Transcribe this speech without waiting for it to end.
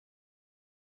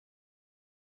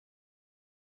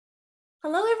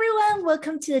Hello, everyone.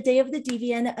 Welcome to the Day of the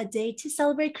Deviant, a day to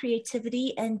celebrate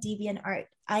creativity and deviant art.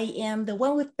 I am the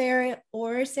one with Bear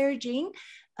or Sarah Jean,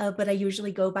 but I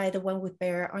usually go by the one with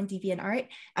Bear on Deviant Art.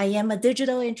 I am a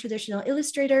digital and traditional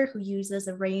illustrator who uses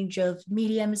a range of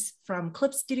mediums from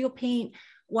Clip Studio Paint,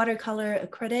 watercolor,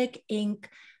 acrylic, ink,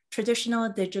 traditional,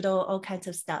 digital, all kinds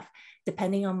of stuff,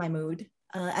 depending on my mood.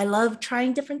 I love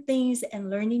trying different things and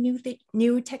learning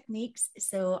new techniques.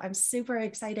 So I'm super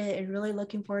excited and really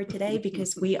looking forward today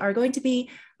because we are going to be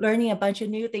learning a bunch of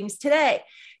new things today.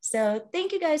 So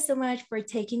thank you guys so much for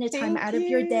taking the time out of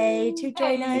your day to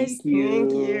join us.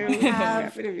 Thank you.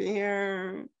 Happy to be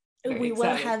here. We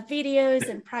will have videos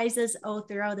and prizes all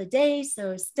throughout the day,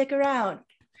 so stick around.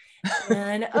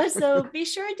 And also be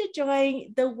sure to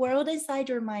join the World Inside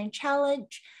Your Mind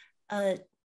Challenge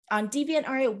on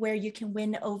DeviantArt, where you can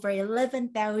win over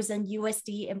 11,000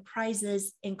 USD in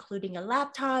prizes, including a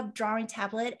laptop, drawing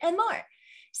tablet, and more.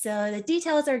 So the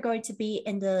details are going to be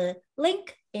in the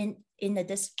link in the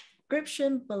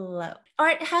description below.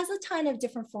 Art has a ton of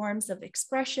different forms of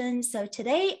expression. So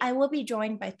today I will be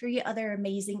joined by 3 other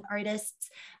amazing artists.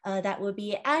 That will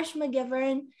be Ash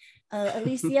McGivern,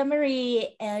 Alicia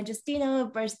Marie, and Justina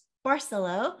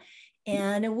Barcelo.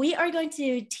 And we are going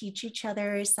to teach each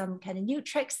other some kind of new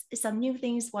tricks, some new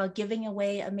things while giving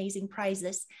away amazing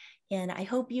prizes. And I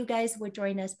hope you guys would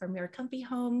join us from your comfy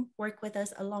home, work with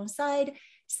us alongside,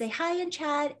 say hi and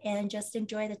chat, and just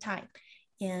enjoy the time.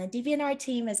 And DeviantArt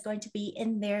team is going to be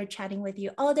in there chatting with you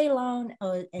all day long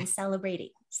and celebrating.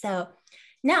 So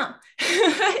now,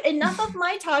 enough of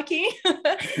my talking.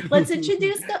 Let's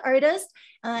introduce the artist.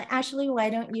 Ashley,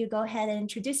 why don't you go ahead and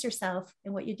introduce yourself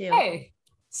and what you do? Hey.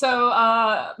 So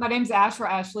my name's Ash or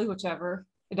Ashley, whichever.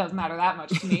 It doesn't matter that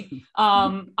much to me.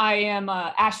 I am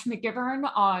Ash McGivern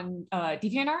on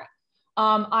DeviantArt.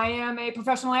 I am a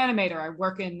professional animator. I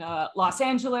work in Los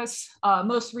Angeles.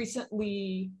 Most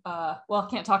recently, well, I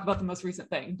can't talk about the most recent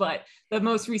thing, but the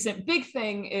most recent big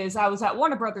thing is I was at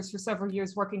Warner Brothers for several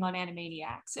years working on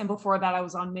Animaniacs. And before that, I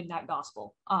was on Midnight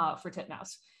Gospel for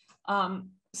Titmouse.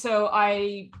 So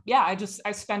I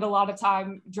spend a lot of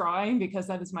time drawing because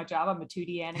that is my job. I'm a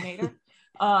 2D animator.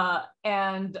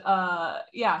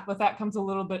 With that comes a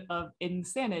little bit of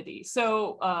insanity.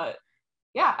 So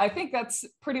I think that's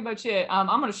pretty much it. I'm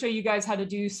going to show you guys how to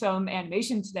do some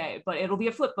animation today, but it'll be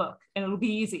a flip book and it'll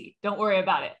be easy. Don't worry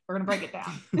about it. We're going to break it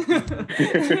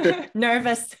down.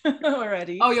 Nervous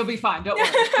already. Oh, you'll be fine. Don't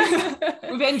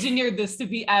worry. We've engineered this to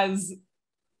be as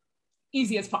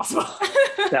easy as possible.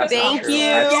 Thank you.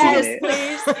 Yes,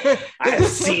 please. I've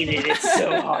seen it. It's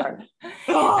so hard.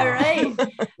 All right.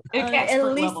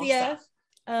 Alicia,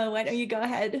 why don't you go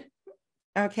ahead?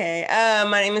 Okay.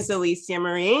 My name is Alicia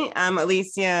Marie. I'm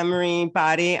Alicia Marie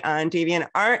Body on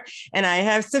DeviantArt, and I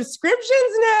have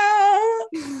subscriptions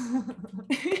now.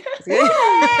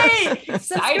 Yay!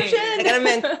 Subscription. I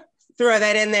gotta throw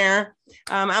that in there.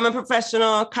 I'm a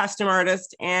professional costume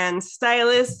artist and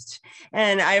stylist,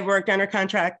 and I've worked under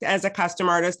contract as a costume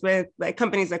artist with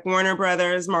companies like Warner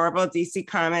Brothers, Marvel, DC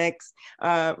Comics,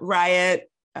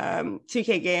 Riot,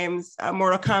 2K Games,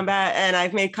 Mortal Kombat, and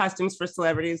I've made costumes for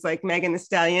celebrities like Megan Thee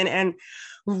Stallion and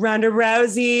Ronda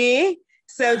Rousey.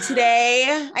 So today,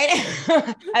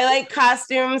 I like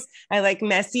costumes. I like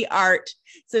messy art.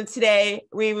 So today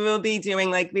we will be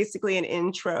doing basically an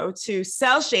intro to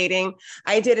cell shading.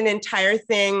 I did an entire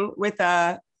thing with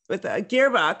a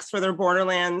Gearbox for their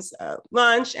Borderlands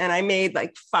launch, and I made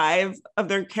 5 of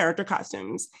their character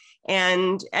costumes.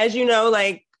 And as you know,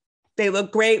 they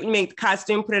look great when you make the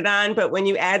costume, put it on, but when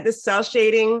you add the cell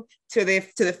shading to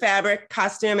the fabric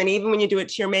costume, and even when you do it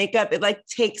to your makeup, it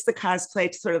takes the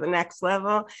cosplay to sort of the next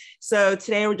level. So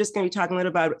today we're just going to be talking a little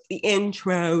about the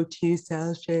intro to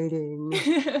cell shading.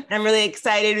 I'm really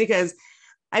excited because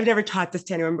I've never taught this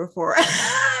to anyone before.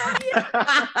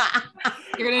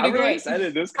 You're gonna do great.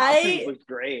 Excited. Those costumes look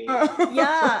great.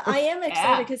 Yeah, I am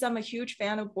excited because I'm a huge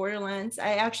fan of Borderlands.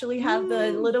 I actually have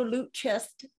the little loot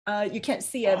chest. You can't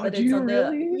see it, but it's on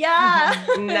really?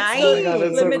 nice.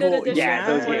 Limited so cool. edition. Yeah,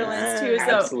 those Borderlands too. So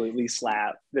absolutely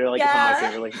slap. They're some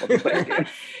of my favorite multiplayer games.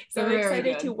 So I'm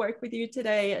excited to work with you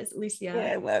today, Alicia.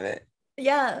 Yeah, I love it.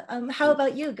 Yeah. How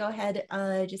about you? Go ahead,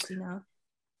 Justina.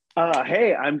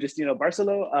 Hey, I'm Justino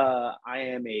Barcelo. I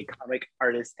am a comic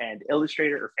artist and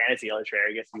illustrator, or fantasy illustrator,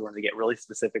 I guess if you wanted to get really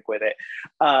specific with it.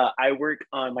 I work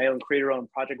on my own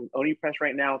creator-owned project with Oni Press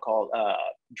right now called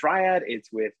Dryad. It's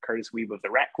with Curtis Weeb of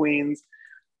the Rat Queens.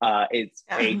 It's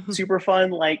a super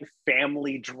fun,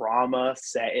 family drama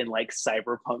set in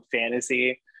cyberpunk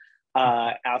fantasy.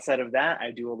 Outside of that,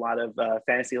 I do a lot of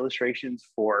fantasy illustrations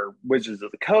for Wizards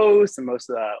of the Coast, and a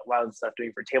lot of the stuff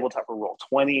doing for Tabletop for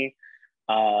Roll20.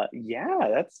 Yeah,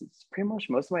 that's pretty much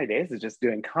most of my days is just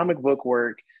doing comic book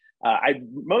work. I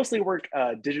mostly work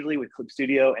digitally with Clip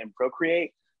Studio and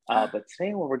Procreate. But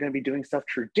today we're going to be doing stuff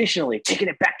traditionally, taking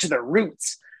it back to the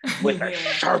roots with a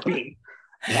Sharpie.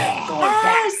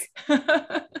 Yes.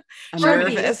 I'm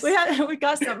nervous. We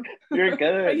got some. You're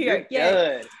good. Right here.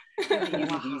 You're good.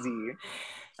 Easy.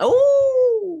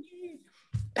 Oh.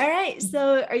 All right.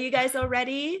 So are you guys all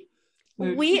ready?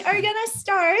 We are gonna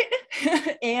start,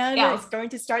 and it's going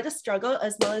to start the struggle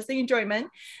as well as the enjoyment.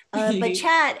 But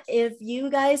chat, if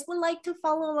you guys would like to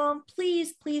follow along,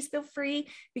 please feel free,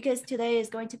 because today is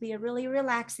going to be a really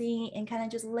relaxing and kind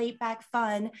of just laid back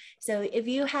fun. So if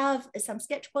you have some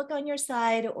sketchbook on your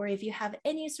side, or if you have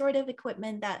any sort of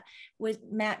equipment that would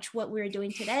match what we're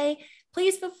doing today,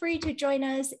 please feel free to join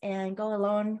us and go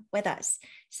along with us.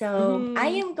 So I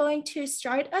am going to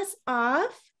start us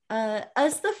off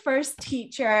as the first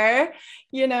teacher,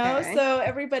 okay. So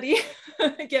everybody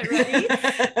get ready.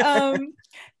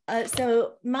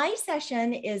 So my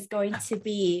session is going to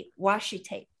be washi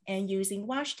tape, and using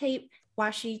washi tape.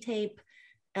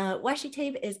 Washi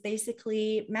tape is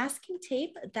basically masking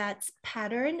tape that's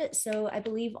patterned. So I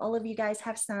believe all of you guys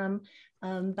have some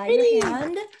by your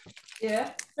hand.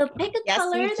 Yeah. So pick a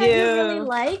color that you really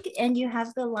like, and you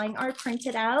have the line art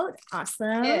printed out.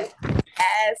 Awesome. Yes.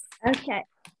 Okay.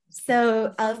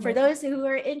 So for those who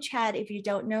are in chat, if you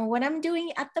don't know what I'm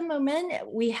doing at the moment,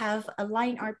 we have a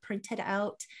line art printed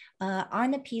out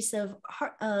on a piece of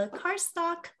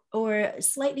cardstock or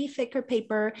slightly thicker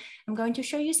paper. I'm going to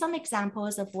show you some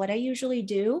examples of what I usually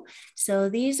do. So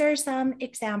these are some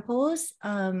examples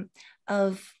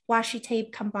of washi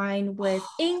tape combined with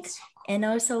ink and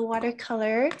also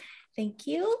watercolor. Thank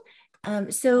you.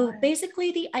 So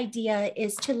basically the idea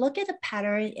is to look at the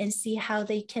pattern and see how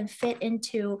they can fit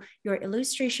into your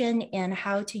illustration and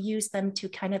how to use them to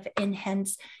kind of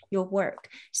enhance your work.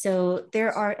 So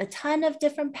there are a ton of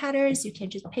different patterns. You can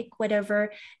just pick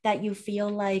whatever that you feel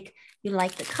like you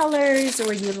like the colors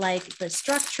or you like the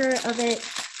structure of it.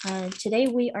 Today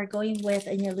we are going with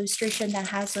an illustration that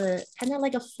has a kind of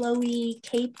like a flowy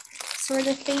cape sort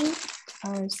of thing.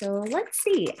 So let's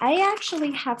see, I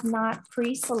actually have not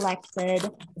pre-selected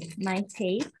my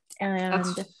tape, and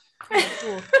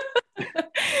cool.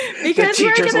 because the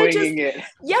we're gonna winging it.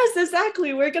 Yes,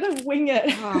 exactly, we're gonna wing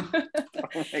it. Oh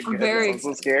my goodness, I'm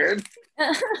so scared.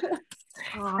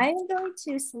 I'm going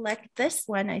to select this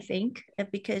one, I think,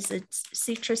 because it's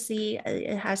citrusy.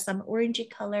 It has some orangey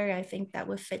color. I think that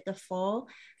would fit the fall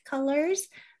colors.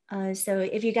 So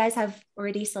if you guys have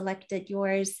already selected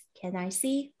yours, can I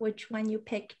see which one you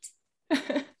picked?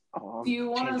 Do you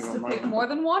want us to pick more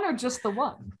than one or just the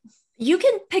one? You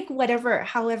can pick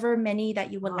however many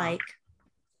that you would like.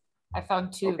 I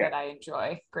found two that I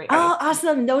enjoy. Great. Oh,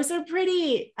 awesome. Those are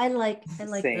pretty. I like those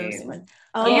ones.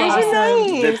 Oh, yours are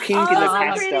nice. The pink and the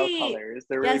pastel pretty colors.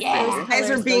 They're really yes, pretty. those colors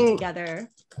are being together.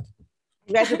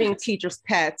 You guys are being teachers'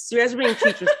 pets. You guys are being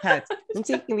teachers' pets. I'm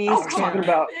taking these. Talking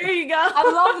about. There you go. I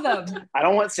love them. I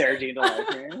don't want Sarah Jean to like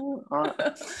me.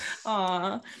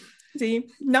 Aw. See,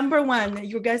 number one,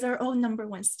 you guys are all number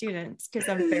one students because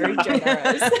I'm very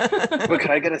generous. But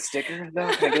can I get a sticker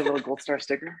though? Can I get a little gold star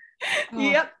sticker?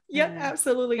 Yep,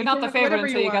 absolutely. You're not the favorite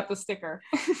until you got the sticker.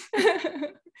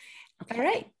 All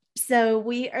right. So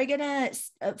we are gonna,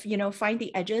 find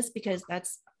the edges because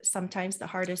that's sometimes the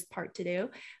hardest part to do.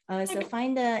 So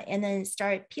find and then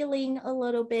start peeling a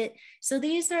little bit. So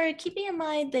these are, keeping in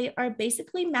mind, they are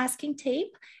basically masking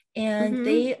tape. And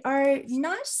they are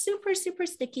not super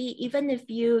sticky. Even if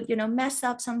you mess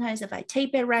up, sometimes if I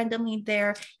tape it randomly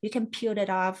there, you can peel it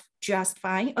off just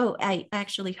fine. Oh, I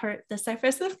actually hurt the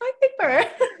surface of my paper.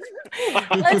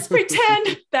 Let's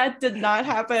pretend that did not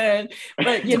happen.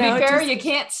 But to be fair, you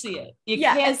can't see it. You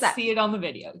can't see it on the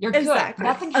video. You're good. Nothing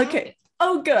happened. Okay.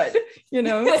 Oh, good.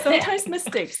 Sometimes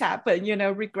mistakes happen,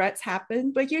 regrets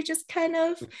happen, but you just kind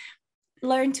of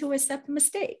learn to accept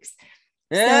mistakes.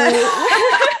 So,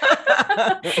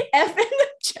 F in the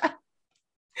chat.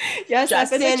 Yes,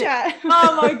 Justin. F in the chat.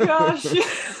 Oh my gosh.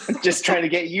 Just trying to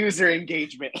get user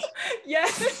engagement.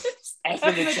 Yes. F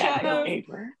in the chat, no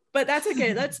paper. But that's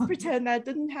okay. Let's pretend that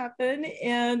didn't happen.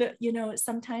 And,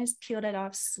 sometimes peel it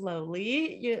off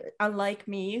slowly, unlike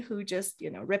me who just,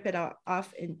 rip it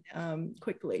off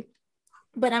quickly.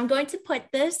 But I'm going to put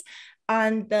this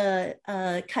on the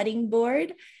cutting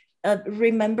board.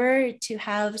 Remember to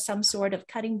have some sort of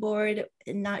cutting board,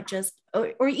 not just,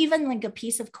 or even like a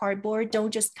piece of cardboard. Don't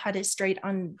just cut it straight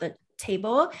on the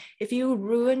table. If you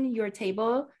ruin your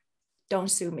table,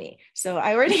 don't sue me. So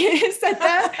I already said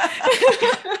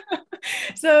that.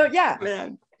 So yeah,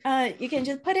 you can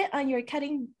just put it on your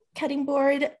cutting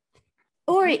board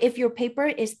Or if your paper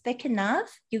is thick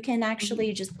enough, you can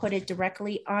actually just put it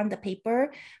directly on the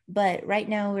paper. But right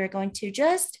now we're going to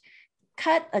just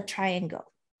cut a triangle.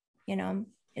 You know,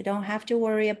 you don't have to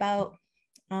worry about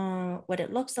what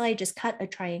it looks like. Just cut a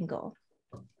triangle.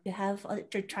 You have a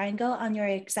triangle on your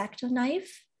X-Acto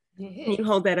knife. Can you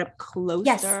hold that up closer?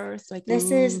 Yes, so I can this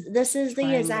is the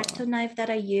triangle. X-Acto knife that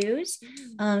I use,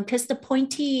 because the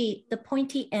pointy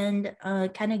end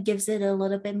kind of gives it a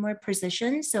little bit more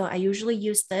precision. So I usually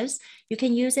use this. You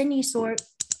can use any sort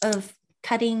of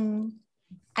cutting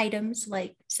items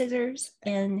like scissors,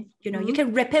 and you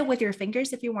can rip it with your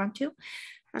fingers if you want to.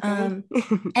 Okay.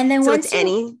 And then so once it's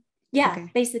any? Yeah,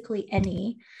 Okay. basically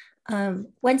any.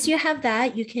 Once you have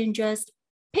that, you can just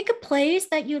pick a place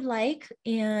that you like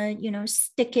and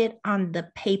stick it on the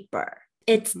paper.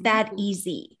 It's that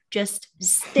easy. Just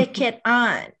stick it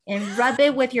on and rub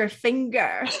it with your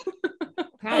finger.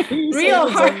 Real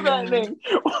hard.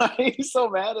 Why are you so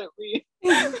mad at me?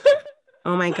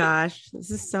 Oh my gosh,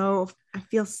 I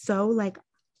feel so like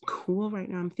cool right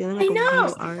now. I'm feeling like I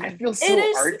know. I feel so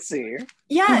artsy.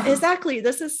 Yeah, exactly.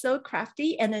 This is so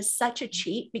crafty, and it's such a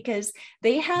cheat because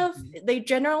they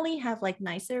generally have like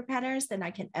nicer patterns than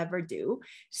I can ever do.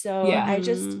 So Yeah.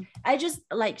 I just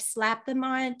like slap them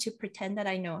on to pretend that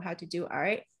I know how to do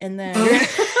art, and then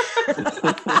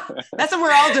that's what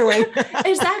we're all doing.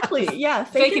 Exactly. Yeah,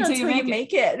 fake it until you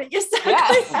make it. Exactly.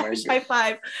 Yeah. High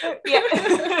five.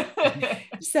 Yeah.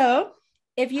 So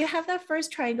if you have that first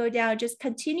triangle down, just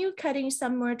continue cutting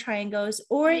some more triangles,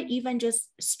 or even just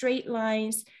straight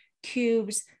lines,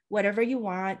 cubes, whatever you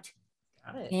want.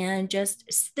 Got it. And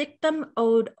just stick them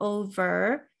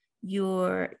over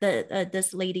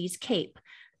this lady's cape.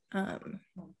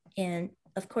 And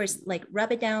of course, like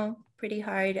rub it down pretty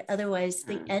hard. Otherwise,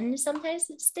 the end sometimes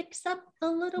it sticks up a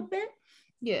little bit.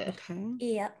 Yeah. Okay.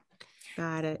 Yeah.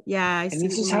 Got it. Yeah. And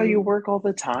this is how you work all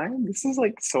the time? This is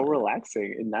like so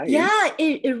relaxing and nice. Yeah,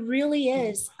 it really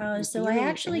is. So I really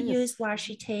actually is. use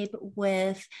washi tape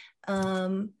with,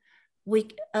 we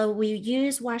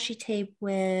use washi tape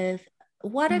with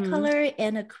watercolor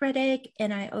and acrylic,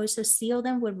 and I also seal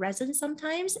them with resin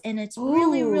sometimes. And it's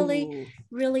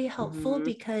really helpful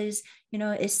because,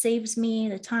 it saves me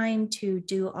the time to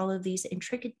do all of these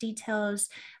intricate details.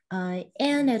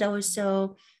 And it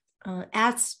also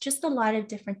adds just a lot of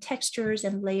different textures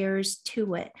and layers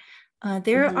to it.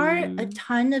 There are a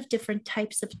ton of different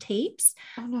types of tapes.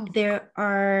 Oh, no. There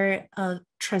are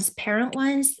transparent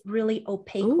ones, really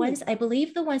opaque ones. I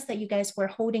believe the ones that you guys were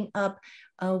holding up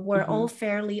were all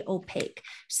fairly opaque.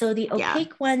 So the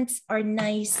opaque ones are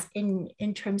nice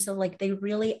in terms of like they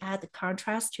really add the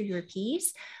contrast to your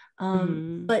piece.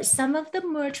 But some of the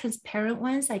more transparent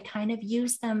ones, I kind of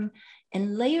use them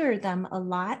and layer them a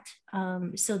lot.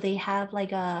 So they have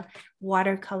like a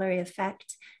watercolor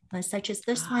effect, such as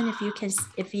this one.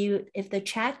 If the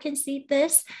chat can see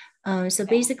this. So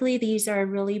basically these are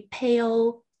really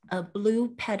pale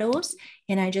blue petals,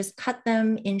 and I just cut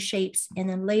them in shapes and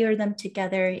then layer them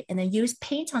together and then use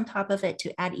paint on top of it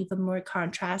to add even more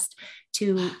contrast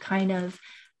to kind of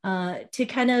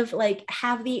like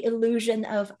have the illusion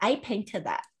of I painted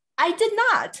that. I did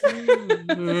not.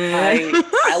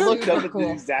 I looked up at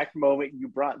the exact moment you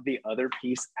brought the other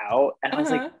piece out, and I was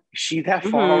like, "Is she that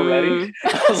far already?"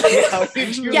 I was like, "How are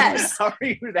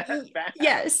you that fast?"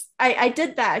 Yes, I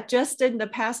did that just in the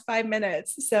past 5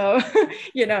 minutes. So,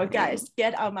 guys,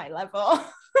 get on my level.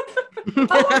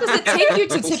 How long does it take you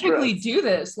to typically do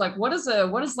this? Like, what is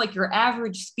like your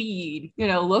average speed,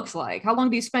 looks like? How long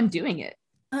do you spend doing it?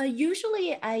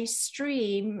 Usually I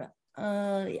stream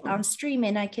on stream,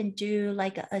 and I can do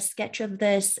like a sketch of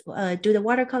this, do the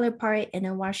watercolor part and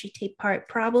a washi tape part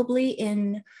probably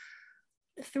in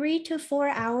 3 to 4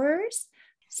 hours.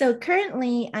 So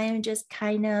currently I am just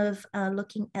kind of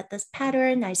looking at this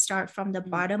pattern. I start from the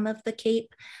bottom of the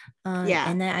cape,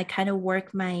 and then I kind of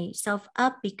work myself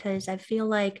up because I feel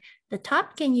like the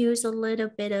top can use a little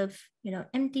bit of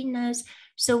emptiness.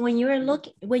 So when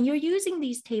you're using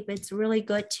these tape, it's really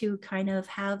good to kind of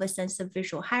have a sense of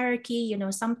visual hierarchy.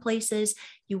 Some places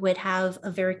you would have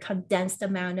a very condensed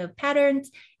amount of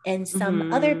patterns, and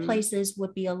some other places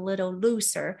would be a little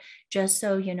looser, just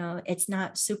so it's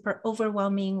not super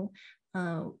overwhelming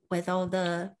with all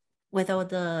the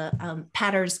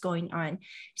patterns going on.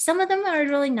 Some of them are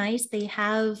really nice. They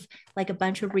have like a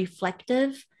bunch of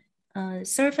reflective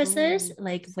surfaces,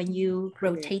 like when you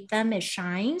rotate them, it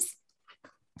shines.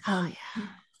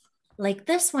 like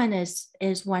this one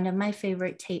is one of my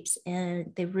favorite tapes,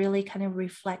 and they really kind of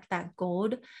reflect that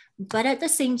gold, but at the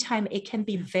same time it can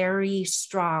be very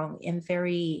strong and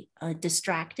very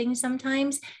distracting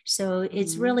sometimes. So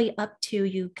it's really up to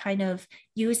you kind of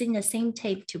using the same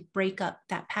tape to break up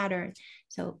that pattern.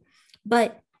 So,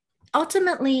 but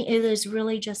ultimately it is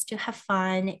really just to have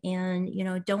fun, and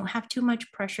don't have too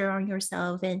much pressure on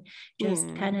yourself, and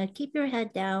just kind of keep your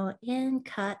head down and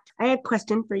cut. I have a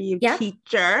question for you, Yeah.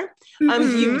 teacher.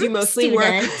 Do you mostly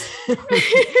Student. work?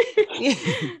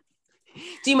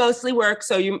 Do you mostly work?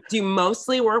 So do you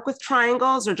mostly work with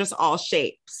triangles or just all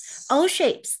shapes? All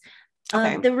shapes.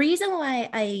 Okay. The reason why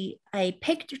I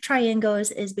picked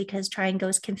triangles is because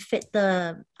triangles can fit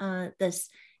the this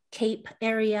cape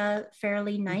area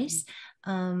fairly nice.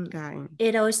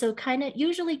 It also kind of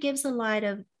usually gives a lot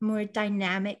of more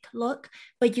dynamic look,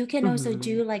 but you can also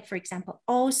do, like, for example,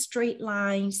 all straight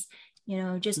lines,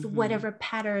 just whatever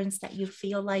patterns that you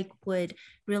feel like would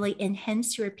really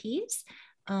enhance your piece.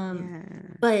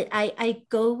 But I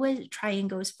go with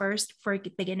triangles first for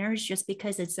beginners, just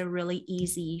because it's a really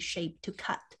easy shape to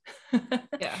cut.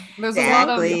 Yeah,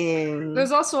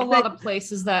 there's also a lot of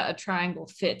places that a triangle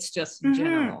fits just in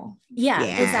general. Yeah,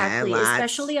 exactly. Lots.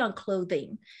 Especially on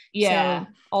clothing. Yeah,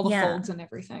 so, all the folds and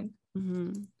everything.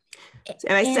 And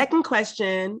my second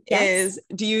question is,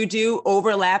 do you do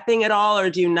overlapping at all, or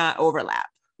do you not overlap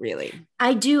really?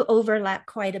 I do overlap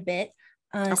quite a bit.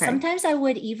 Sometimes I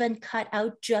would even cut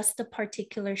out just a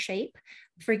particular shape.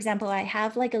 For example, I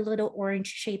have like a little orange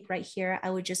shape right here. I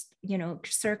would just,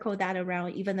 circle that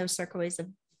around, even though circle is a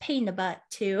pain in the butt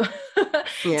to,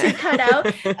 to cut out.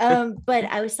 But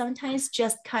I would sometimes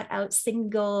just cut out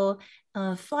single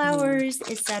flowers,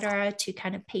 etc., to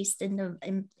kind of paste in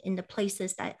the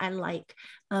places that I like.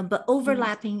 But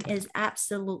overlapping is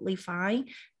absolutely fine.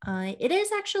 It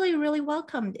is actually really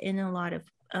welcomed in a lot of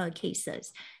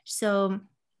cases. So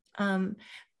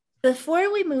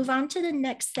before we move on to the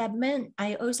next segment,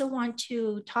 I also want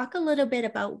to talk a little bit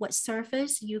about what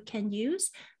surface you can use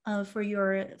for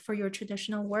your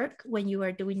traditional work when you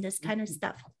are doing this kind of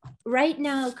stuff. Right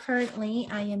now, currently,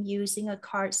 I am using a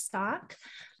cardstock.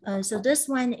 So this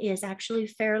one is actually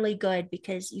fairly good,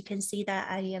 because you can see that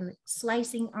I am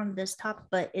slicing on this top,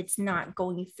 but it's not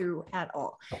going through at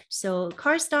all. So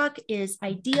cardstock is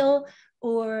ideal,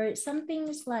 or some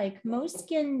things like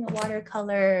Moleskin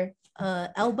watercolor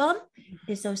album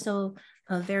is also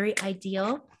very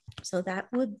ideal. So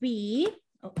that would be,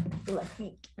 let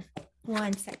me,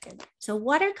 1 second. So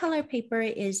watercolor paper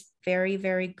is very,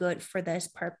 very good for this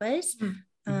purpose.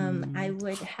 I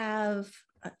would have,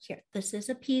 here, this is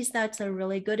a piece that's a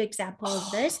really good example of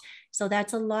this. So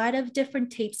that's a lot of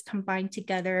different tapes combined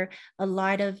together, a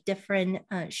lot of different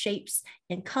shapes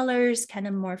and colors kind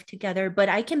of morphed together, but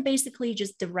I can basically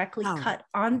just directly cut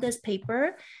on this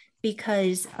paper,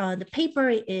 because the paper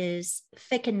is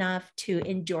thick enough to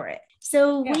endure it.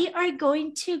 So we are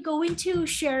going to go into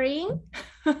sharing.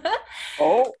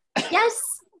 Yes.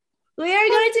 We are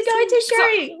going to go into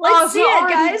sharing. Let's see it,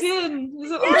 guys.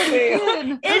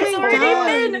 It's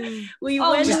already been. We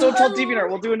went. Just don't tell DeviantArt.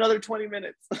 We'll do another 20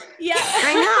 minutes. Yeah,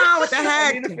 I know. What the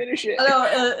heck? I need to finish it.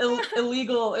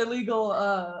 Illegal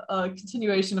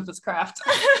continuation of this craft.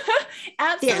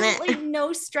 Absolutely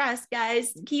no stress,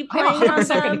 guys. Keep playing on them.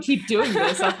 I'm going to keep doing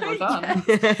this after we're done.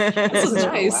 This is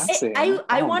nice.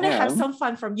 I want to have some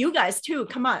fun from you guys too.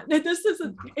 Come on, this is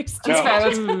an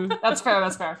exchange. That's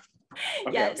fair.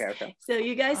 Yes. Okay. So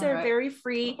you guys are very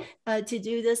free to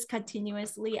do this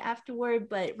continuously afterward,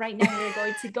 but right now we're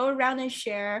going to go around and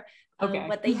share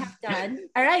what they have done.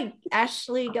 All right,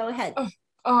 Ashley, go ahead.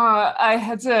 I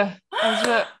had to.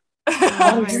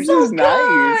 This is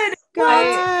nice.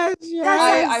 Gosh,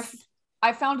 yes.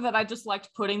 I found that I just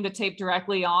liked putting the tape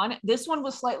directly on. This one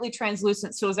was slightly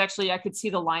translucent, so it was actually, I could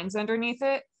see the lines underneath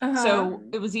it. So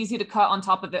it was easy to cut on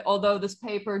top of it, although this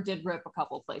paper did rip a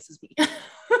couple of places.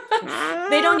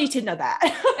 They don't need to know that.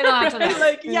 They don't have to know.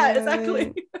 Like, yeah,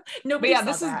 exactly. Nobody saw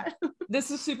that.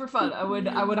 This is super fun. I would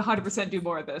 100% do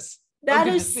more of this. That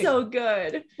is so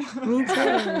good. Me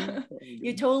too.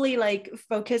 You totally like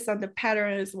focus on the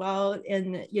pattern as well,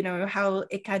 and how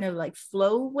it kind of like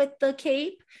flow with the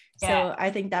cape. So I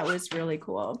think that was really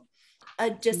cool.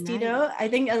 Just nice. I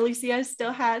think Alicia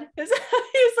still had he's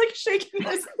like shaking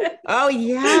his head. Oh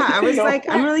yeah, I was like,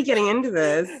 I'm really getting into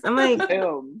this. I'm like,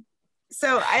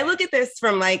 so I look at this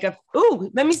from like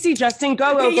let me see, Justin,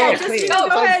 go. Yeah, Justin, go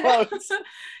ahead.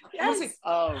 Yes.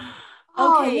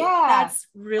 Okay, that's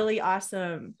really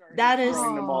awesome. That is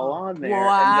throwing them all on there,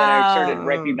 and then I started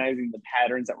recognizing the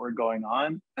patterns that were going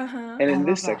on. And in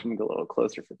this section, we go a little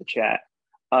closer for the chat.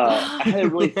 I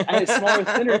had a smaller,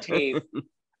 thinner tape,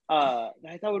 that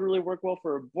I thought would really work well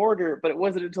for a border, but it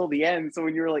wasn't until the end. So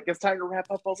when you were like, it's time to wrap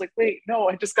up, I was like, wait, no,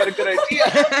 I just got a good idea.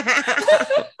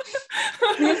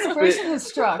 The inspiration has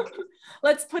struck.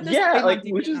 Let's put this like,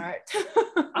 on which is, art.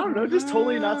 I don't know, just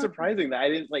totally not surprising that I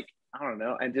didn't like, I don't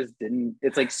know, I just didn't,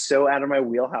 it's like so out of my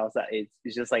wheelhouse that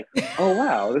it's just like, oh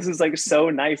wow, this is like so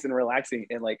nice and relaxing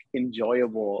and like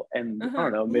enjoyable, and I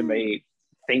don't know, made me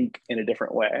think in a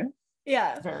different way.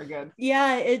 Yeah, very good.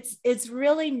 Yeah, it's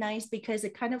really nice because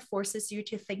it kind of forces you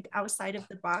to think outside of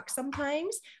the box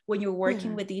sometimes when you're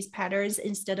working with these patterns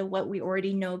instead of what we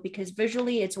already know, because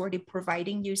visually it's already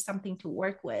providing you something to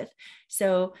work with.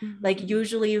 So like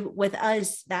usually with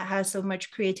us that has so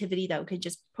much creativity that we could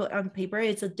just put on paper,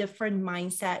 it's a different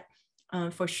mindset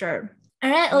for sure. All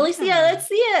right, Alicia, let's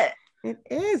see it. It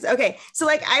is. Okay. So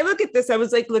like I look at this, I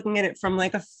was like looking at it from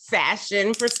like a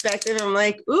fashion perspective. I'm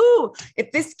like, ooh,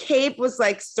 if this cape was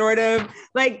like sort of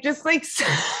like just like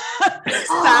solid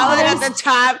at the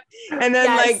top and then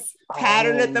like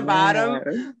patterned at the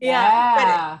bottom.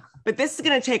 Yeah. But this is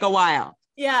gonna take a while.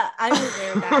 Yeah, I will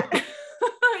wear that.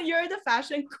 You're the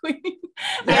fashion queen.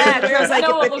 Yeah, because I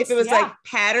was like, if it was like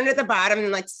patterned at the bottom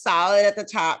and like solid at the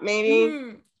top,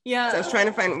 maybe. Yeah. So I was trying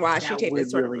to find washi tape that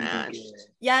sort of matched.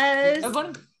 Yes. It's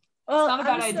not a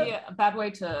bad idea, a bad way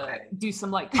to do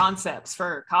some like concepts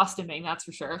for costuming, that's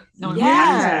for sure.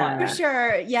 For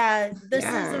sure. Yeah. This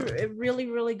is a really,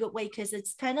 really good way because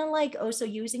it's kind of like also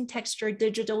using texture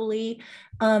digitally.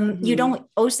 You don't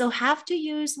also have to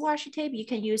use washi tape. You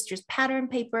can use just pattern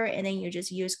paper and then you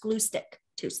just use glue stick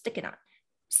to stick it on.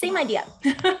 Same idea.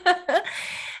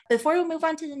 Before we move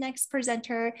on to the next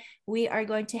presenter, we are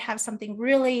going to have something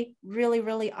really, really,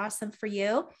 really awesome for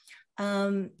you.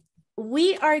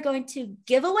 We are going to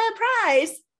give away a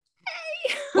prize.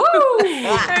 Hey! Woo!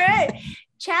 All right,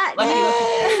 chat.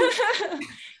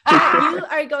 You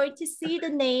are going to see the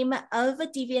name of a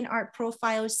DeviantArt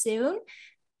profile soon.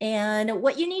 And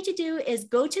what you need to do is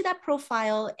go to that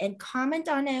profile and comment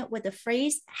on it with the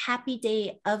phrase "Happy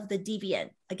Day of the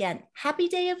Deviant." Again, Happy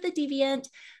Day of the Deviant.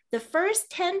 The first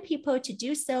 10 people to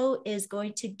do so is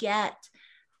going to get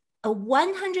a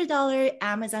 $100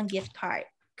 Amazon gift card,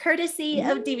 courtesy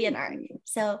of DeviantArt.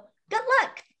 So good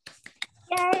luck.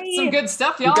 Yay. Some good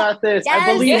stuff, y'all. You got this. Yes.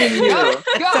 I believe in you.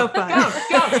 Go, so fun.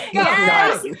 Go.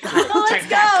 Yes. Let's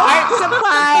go. Art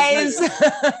supplies.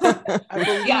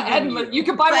 Yeah, and you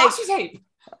can buy washi tape.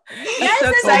 Yes, so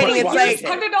exciting. It's like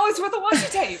 $100 worth of washi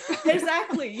tape.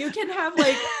 Exactly. You can have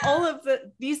like all of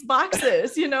these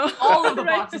boxes, you know, all of the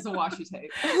boxes of washi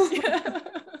tape.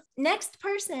 Next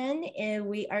person,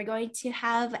 we are going to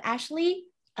have Ashley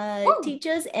teach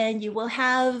us, and you will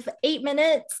have 8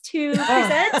 minutes to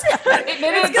present. 8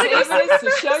 minutes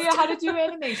to show you how to do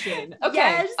animation.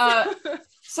 Okay. Yes.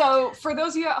 So for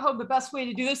those of you at home, the best way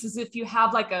to do this is if you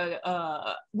have like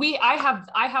I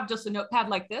have just a notepad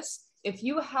like this. If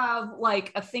you have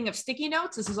like a thing of sticky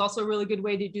notes, this is also a really good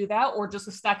way to do that, or just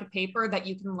a stack of paper that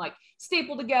you can like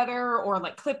staple together or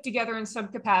like clip together in some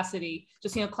capacity,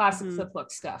 just, you know, classic flip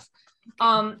book stuff.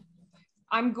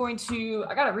 I'm going to,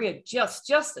 I got to readjust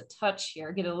just a touch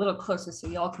here, get it a little closer so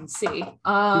y'all can see.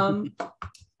 Oh,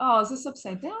 is this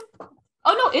upside down?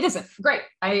 Oh, no, it isn't. Great.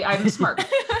 I'm smart.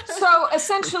 So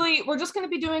essentially, we're just going to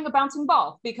be doing a bouncing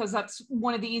ball because that's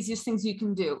one of the easiest things you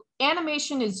can do.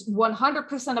 Animation is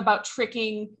 100% about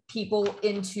tricking people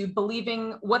into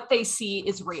believing what they see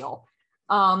is real.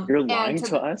 You're lying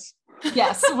to us?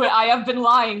 Yes, I have been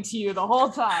lying to you the whole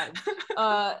time.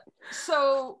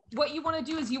 So what you want to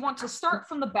do is you want to start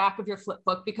from the back of your flip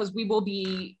book, because we will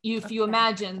be, if you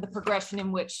imagine the progression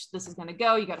in which this is going to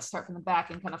go, you got to start from the back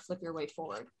and kind of flip your way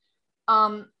forward.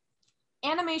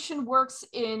 Animation works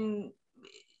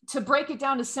to break it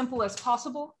down as simple as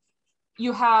possible.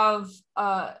 You have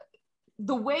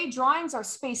the way drawings are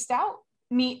spaced out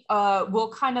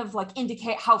will kind of like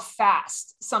indicate how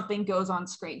fast something goes on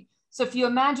screen. So if you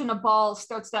imagine a ball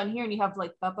starts down here and you have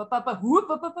like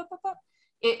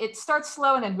it starts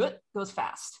slow and then goes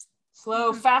fast.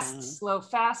 Slow, fast, slow,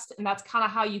 fast. And that's kind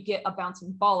of how you get a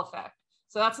bouncing ball effect.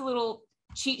 So that's a little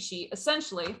cheat sheet.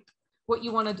 Essentially, what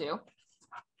you want to do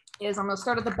is I'm going to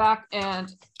start at the back,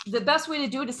 and the best way to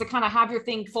do it is to kind of have your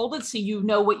thing folded so you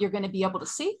know what you're going to be able to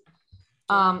see.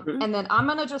 And then I'm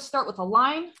going to just start with a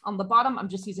line on the bottom. I'm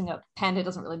just using a pen. It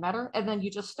doesn't really matter. And then you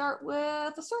just start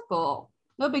with a circle.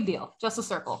 No big deal. Just a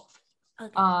circle.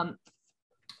 Okay.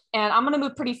 And I'm going to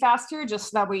move pretty fast here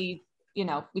just so that we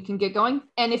can get going.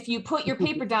 And if you put your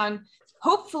paper down,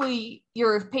 hopefully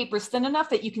your paper's thin enough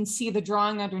that you can see the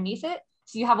drawing underneath it.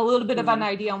 So you have a little bit of an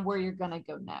idea on where you're going to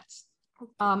go next.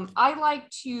 I like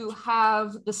to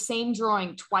have the same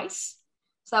drawing twice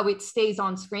so that it stays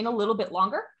on screen a little bit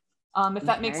longer. if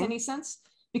that makes any sense.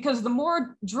 Because the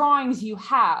more drawings you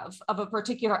have of a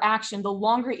particular action, the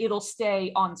longer it'll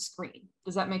stay on screen.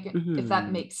 Does that make it, if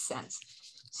that makes sense?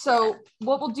 So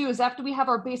what we'll do is after we have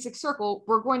our basic circle,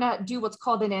 we're going to do what's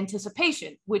called an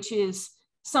anticipation, which is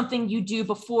something you do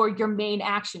before your main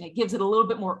action. It gives it a little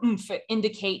bit more oomph. It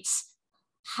indicates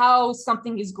how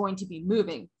something is going to be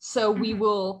moving. So we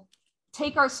will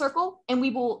take our circle and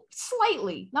we will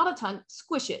slightly, not a ton,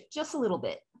 squish it just a little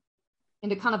bit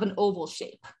into kind of an oval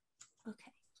shape. Okay.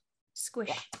 Squish.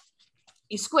 Yeah.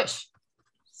 You squish.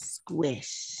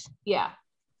 Squish. Yeah.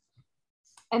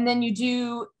 And then you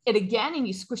do it again and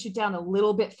you squish it down a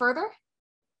little bit further.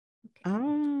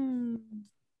 Oh.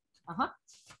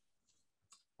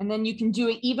 And then you can do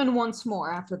it even once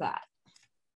more after that.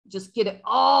 Just get it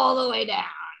all the way down.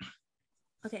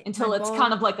 Okay. Until it's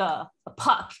kind of like a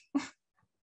puck.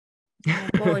 My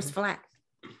ball is flat.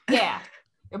 Yeah.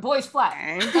 Your boy's flat.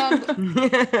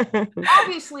 And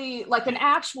obviously, like an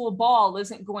actual ball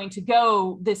isn't going to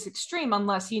go this extreme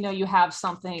unless, you know, you have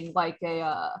something like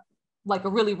a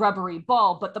really rubbery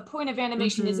ball. But the point of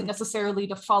animation isn't necessarily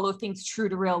to follow things true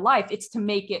to real life. It's to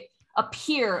make it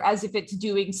appear as if it's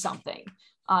doing something.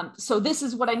 So this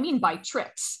is what I mean by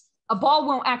tricks. A ball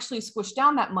won't actually squish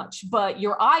down that much, but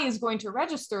your eye is going to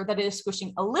register that it is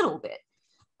squishing a little bit.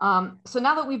 So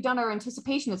now that we've done our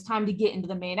anticipation, it's time to get into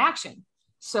the main action.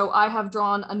 So I have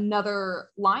drawn another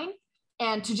line,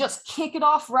 and to just kick it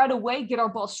off right away, get our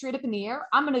ball straight up in the air,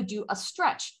 I'm going to do a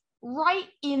stretch right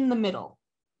in the middle.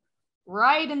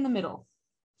 Right in the middle.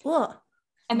 Cool.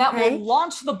 And that will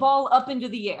launch the ball up into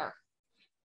the air.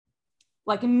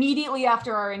 Like immediately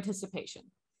after our anticipation.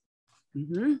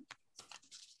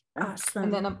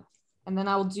 Awesome. And then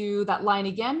I will do that line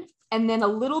again. And then a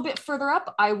little bit further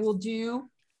up, I will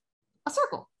do a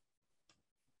circle.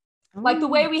 Like the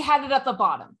way we had it at the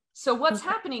bottom. So what's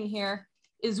happening here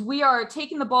is we are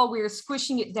taking the ball, we are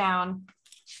squishing it down,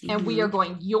 and we are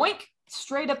going yoink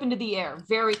straight up into the air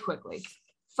very quickly.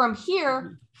 From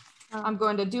here, I'm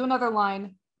going to do another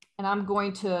line, and I'm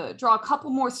going to draw a couple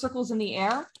more circles in the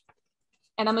air.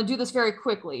 And I'm going to do this very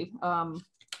quickly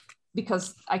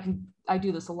because I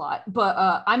do this a lot.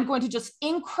 But I'm going to just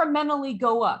incrementally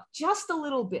go up just a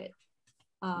little bit.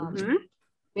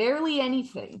 Barely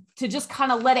anything, to just kind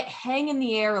of let it hang in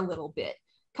the air a little bit,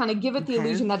 kind of give it the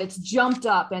illusion that it's jumped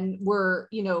up and we're,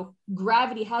 you know,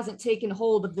 gravity hasn't taken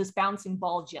hold of this bouncing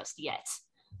ball just yet.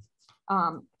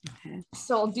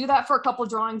 So I'll do that for a couple of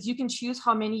drawings. You can choose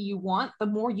how many you want. The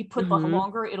more you put, the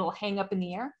longer it'll hang up in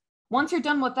the air. Once you're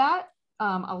done with that,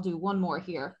 I'll do one more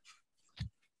here.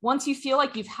 Once you feel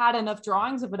like you've had enough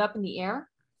drawings of it up in the air,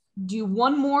 do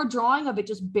one more drawing of it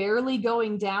just barely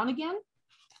going down again.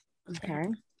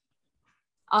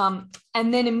 And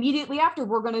then immediately after,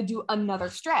 we're going to do another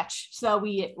stretch. So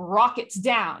it rockets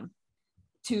down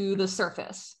to the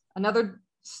surface. Another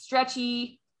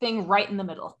stretchy thing right in the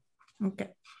middle. Okay.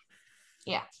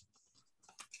 Yeah.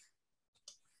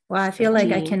 Well, I feel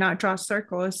like I cannot draw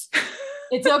circles.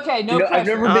 It's okay. No pressure. I've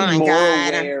never been more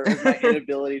aware of my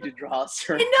inability to draw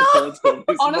circles.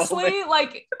 Honestly,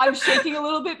 like I'm shaking a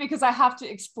little bit because I have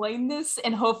to explain this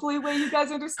and hopefully way you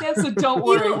guys understand. So don't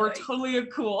worry, we're totally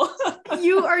cool.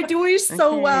 You are doing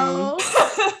so well.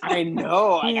 I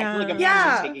know. I feel like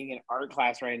I'm taking an art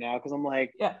class right now because I'm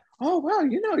like, oh wow,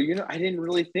 you know, I didn't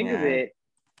really think of it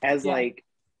as like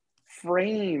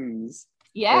frames.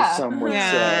 As some would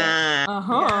say.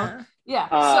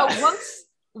 So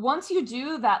once you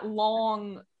do that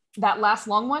last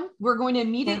long one, we're going to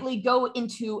immediately go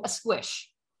into a squish.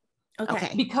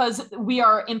 Okay. Because we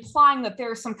are implying that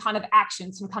there's some kind of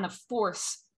action, some kind of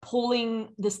force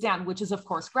pulling this down, which is of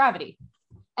course gravity.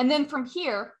 And then from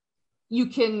here, you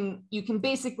can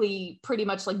basically pretty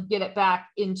much like get it back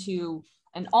into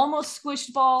an almost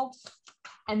squished ball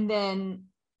and then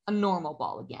a normal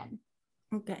ball again.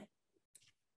 Okay.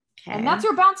 And that's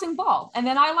your bouncing ball. And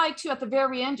then I like to, at the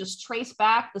very end, just trace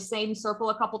back the same circle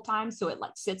a couple times so it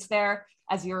like sits there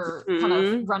as you're kind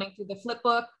of running through the flip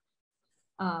book.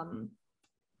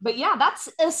 But yeah, that's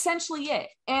essentially it.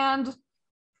 And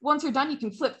once you're done, you can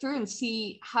flip through and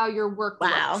see how your work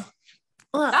looks.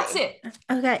 Well, that's it.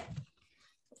 Okay.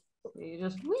 You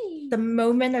just the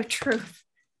moment of truth.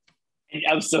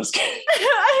 I'm so scared.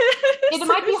 It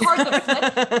might be hard to flip.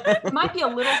 It might be a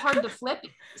little hard to flip.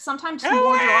 Sometimes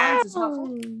more drawings is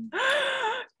helpful.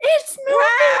 It's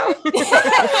moving.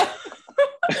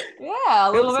 Yeah,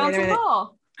 a little bouncing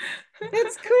ball.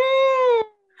 That's cool.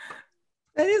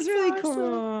 That is really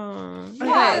cool.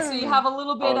 Yeah, so you have a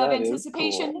little bit of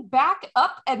anticipation back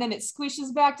up, and then it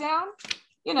squishes back down.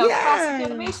 classic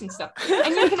animation stuff.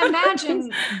 And you can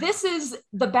imagine this is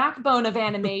the backbone of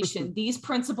animation. These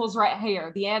principles right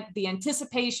here, the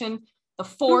anticipation, the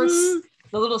force,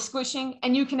 the little squishing,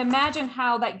 and you can imagine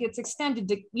how that gets extended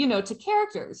to, to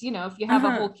characters, if you have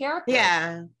a whole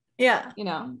character. Yeah.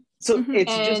 So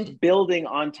it's just building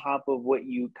on top of what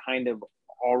you kind of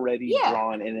already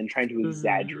drawn and then trying to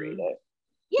exaggerate it.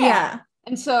 Yeah.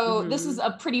 And so this is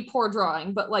a pretty poor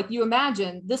drawing, but like you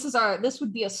imagine this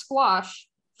would be a squash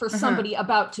for somebody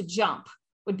about to jump,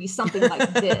 would be something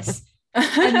like this.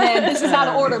 And then this is out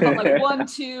of order, but like 1,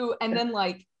 2, and then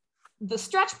like the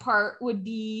stretch part would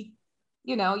be,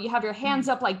 you have your hands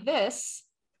up like this,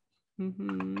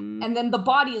 and then the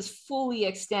body is fully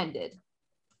extended,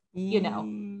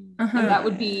 and that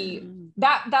would be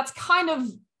that's kind of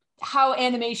how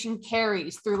animation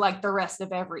carries through like the rest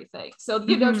of everything. So,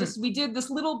 we did this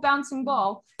little bouncing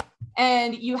ball,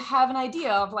 and you have an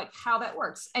idea of like how that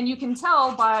works. And you can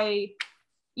tell by,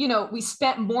 we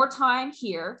spent more time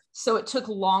here, so it took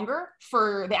longer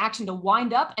for the action to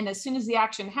wind up. And as soon as the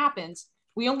action happens,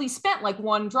 we only spent like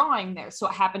one drawing there, so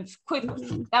it happened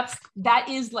quickly. That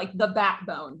is like the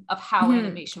backbone of how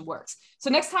animation works. So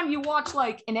next time you watch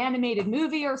like an animated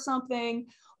movie or something,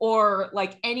 or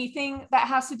like anything that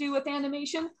has to do with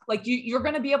animation, like you're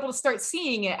going to be able to start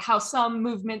seeing it, how some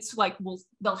movements like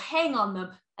they'll hang on them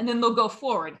and then they'll go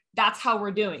forward. That's how we're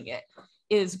doing it,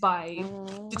 is by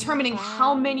determining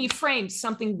how many frames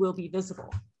something will be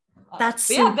visible. That's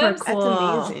super cool.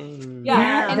 That's amazing.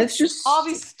 Yeah. And it's just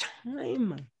obvious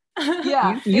time.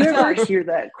 Yeah. You ever hear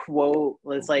that quote?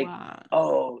 It's like,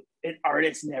 oh, an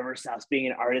artist never stops being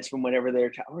an artist from whenever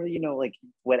they're or like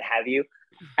what have you.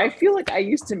 I feel like I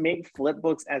used to make flip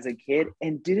books as a kid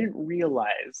and didn't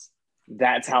realize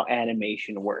that's how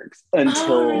animation works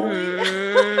until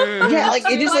like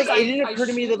it just like it didn't occur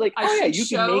to me that like you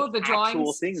can make the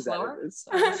actual things out of this.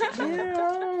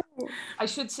 I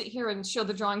should sit here and show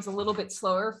the drawings a little bit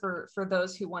slower for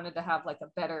those who wanted to have like a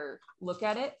better look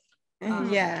at it.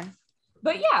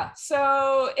 But yeah,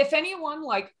 so if anyone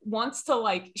like wants to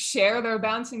like share their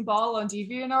bouncing ball on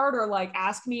DeviantArt or like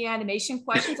ask me animation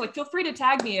questions, like feel free to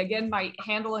tag me. Again, my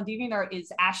handle on DeviantArt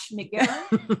is Ash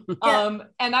McGivern.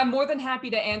 And I'm more than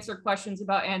happy to answer questions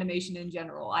about animation in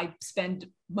general. I spend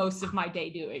most of my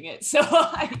day doing it, so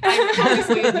I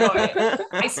obviously enjoy it.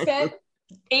 I spent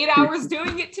 8 hours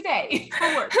doing it today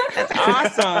for work. That's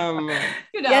awesome.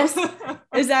 Yes,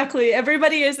 exactly.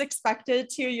 Everybody is expected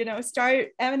to, start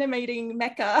animating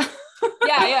mecha.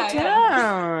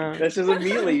 Yeah. That's just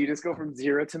immediately you just go from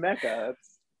 0 to mecha.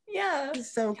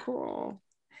 It's so cool.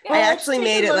 Yeah, I actually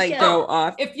made it like go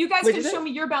off. If you guys can show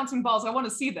me your bouncing balls, I want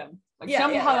to see them. Like show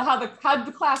me how the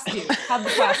class do. How the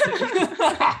class do.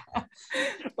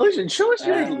 Lucian, show us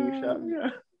yours,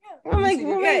 Lucia.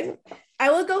 I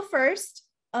will go first.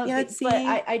 Let's see. But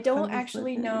I don't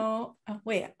actually know. Oh,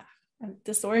 wait, I'm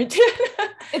disoriented.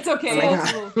 It's okay.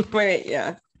 Wait,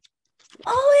 yeah.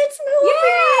 Oh, it's moving.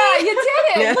 Yeah, you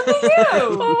did it. Look at you.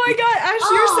 Oh my God, Ash,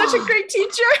 you're such a great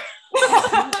teacher.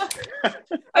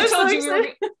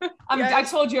 I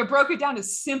told you I broke it down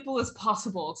as simple as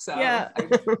possible. So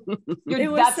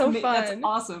it was so fun. That's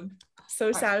awesome.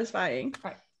 So satisfying.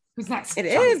 All right. Who's next? It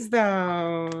is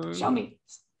though. Show me.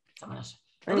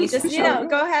 Go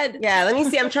ahead. Yeah, let me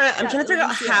see. I'm trying to figure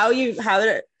out how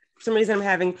for some reason I'm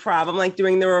having problem like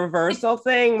doing the reversal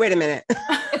thing. Wait a minute.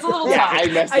 It's a little tough. I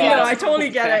messed up. I know, I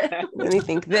totally get it. Let me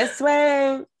think this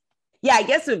way. Yeah, I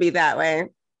guess it would be that way.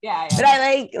 Yeah. But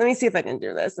let me see if I can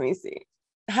do this. Let me see.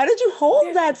 How did you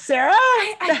hold that, Sarah?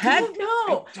 I don't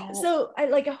know. So I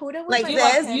like hold it with like my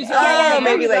this.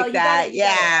 Maybe like that.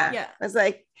 Yeah. I was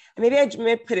like, maybe I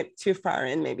may put it too far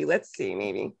in. Maybe let's see.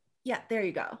 Maybe. Yeah, there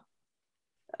you go.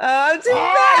 Oh, too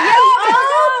bad.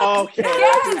 Okay.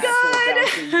 Yes.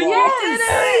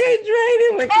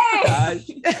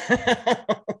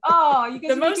 Oh, you guys.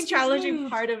 The most challenging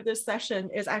part of this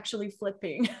session is actually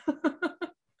flipping.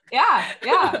 Yeah.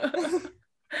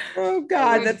 Oh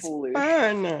God, that's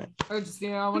fun. Or just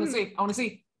I want to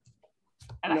see.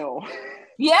 No.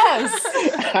 Yes.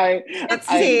 Let's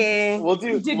see. We'll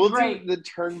do the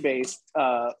turn-based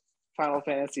Final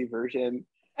Fantasy version.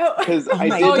 Because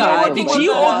did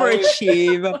you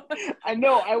overachieve? I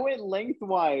know. I went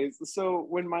lengthwise, so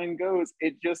when mine goes,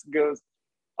 it just goes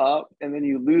up, and then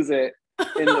you lose it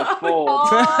in the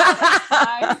fold.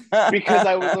 Because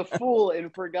I was a fool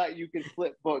and forgot you could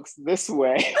flip books this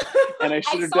way, and I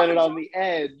should have done it on the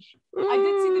edge. I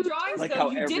did see the drawings, like though.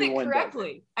 You did it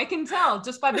correctly. I can tell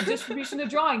just by the distribution of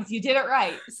drawings. You did it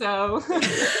right. So you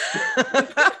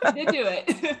did do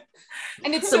it,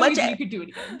 and it's so easy. You could do it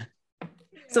again.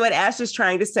 So what Ash is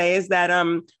trying to say is that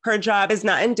her job is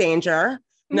not in danger.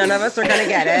 None of us are gonna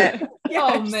get it.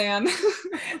 Oh man.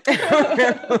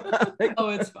 Oh,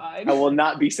 it's fine. I will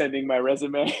not be sending my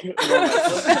resume.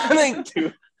 Like,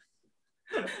 a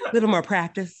little more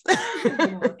practice.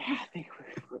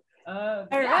 All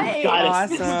right.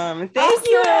 Awesome. Thank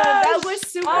you. That was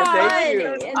super fun. Thank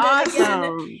you. And then Awesome.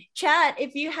 again, chat,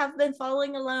 if you have been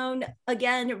following along,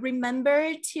 again,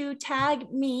 remember to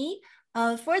tag me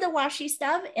for the washi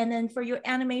stuff. And then for your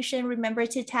animation, remember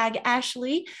to tag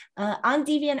Ashley on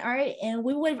DeviantArt. And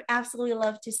we would absolutely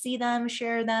love to see them,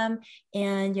 share them,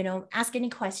 and, you know, ask any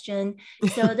question.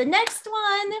 So the next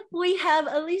one, we have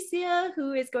Alicia,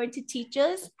 who is going to teach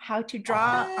us how to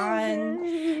draw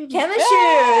on canvas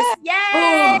shoes.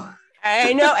 Yay! Oh.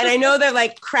 I know. And I know that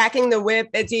like cracking the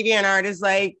whip at DeviantArt is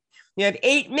like, you have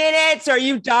 8 minutes or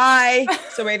you die.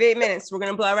 So we have 8 minutes. We're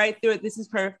going to blow right through it. This is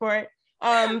perfect for it.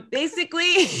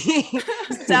 Basically,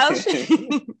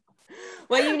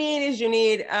 what you need is you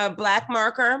need a black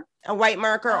marker, a white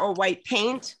marker, or white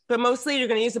paint, but mostly you're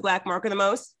going to use the black marker the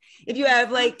most. If you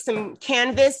have like some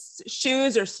canvas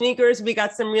shoes or sneakers, we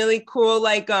got some really cool,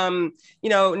 like, you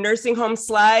know, nursing home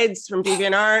slides from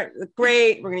DeviantArt. Look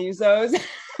great. We're going to use those.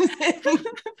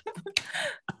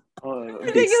 Oh,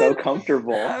 it'd be so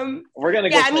comfortable. We're gonna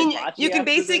go. Yeah, I mean, you can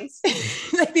basically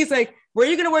like these, like, where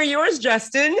are you gonna wear yours,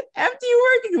 Justin? After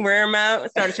you work, you can wear them out.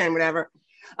 Start a chain, whatever.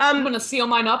 I'm gonna seal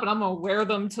mine up and I'm gonna wear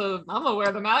them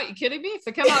out. You kidding me? If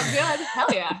they come out good, hell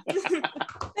yeah.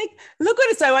 Like, look what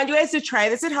it's. I want you guys to try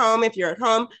this at home. If you're at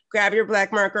home, grab your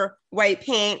black marker, white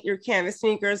paint, your canvas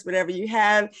sneakers, whatever you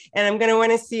have. And I'm gonna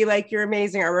want to see like your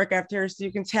amazing artwork after, so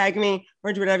you can tag me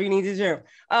or do whatever you need to do.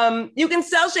 You can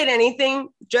cell shade anything.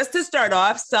 Just to start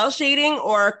off, cell shading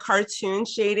or cartoon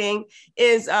shading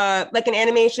is like an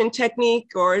animation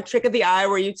technique or a trick of the eye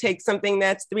where you take something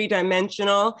that's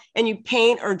 3-dimensional and you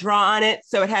paint or draw on it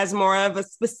so it has more of a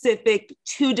specific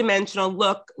 2-dimensional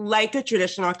look, like a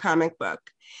traditional comic book.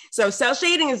 So cell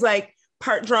shading is like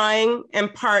part drawing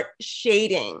and part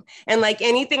shading. And like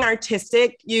anything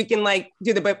artistic, you can like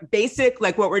do the basic,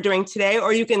 like what we're doing today,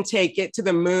 or you can take it to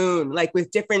the moon, like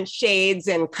with different shades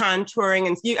and contouring.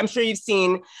 And I'm sure you've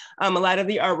seen a lot of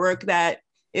the artwork that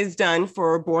is done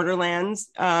for Borderlands,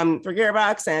 for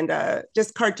Gearbox, and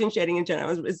just cartoon shading in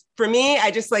general. For me, I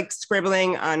just like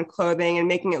scribbling on clothing and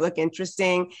making it look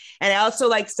interesting. And I also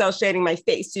like cell shading my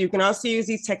face. So you can also use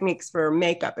these techniques for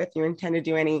makeup if you intend to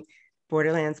do any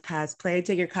Borderlands cosplay,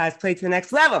 take your cosplay to the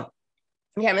next level.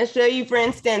 Okay, I'm gonna show you, for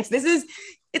instance,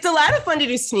 it's a lot of fun to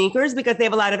do sneakers because they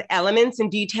have a lot of elements and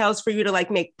details for you to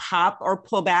like make pop or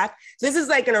pull back. So this is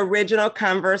like an original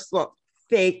Converse, well,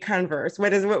 fake Converse.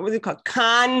 What was it called?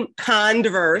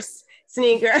 Converse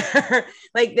sneaker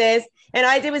like this. And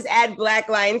all I did was add black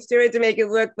lines to it to make it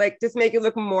look like, just make it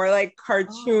look more like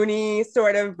cartoony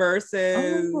sort of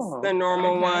versus the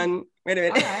normal one. Wait a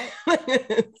minute. All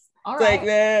right. All right. Like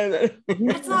that.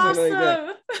 That's awesome.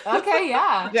 Like Okay,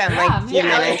 yeah.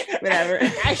 Minutes, whatever.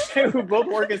 Actually, we both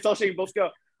work in social, both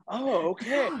go, oh,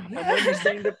 okay. I'm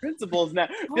understanding the principles now.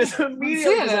 Just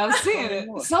immediately. I'm seeing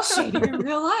it. Cell shading in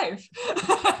real life.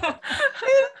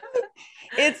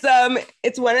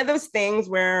 It's one of those things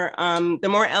where the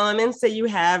more elements that you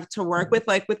have to work with,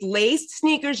 like with laced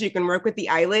sneakers, you can work with the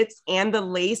eyelets and the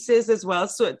laces as well.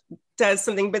 So it does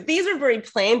something, but these are very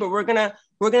plain, but we're gonna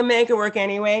make it work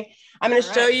anyway. I'm gonna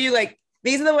show you, like,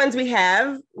 these are the ones we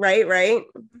have, right?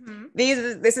 Mm-hmm.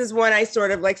 This is one I sort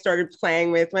of like started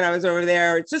playing with when I was over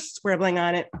there, just scribbling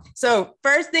on it. So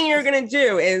first thing you're gonna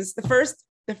do is the first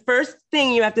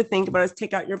thing you have to think about is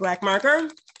take out your black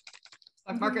marker.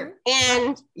 Black marker.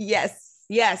 And yes.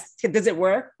 Does it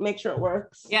work? Make sure it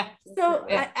works. Yeah. So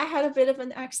I had a bit of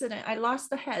an accident. I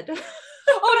lost the head.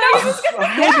 Oh no!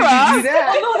 How did you do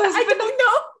that? Oh, no, I don't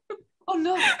know. Oh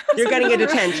no! You're getting a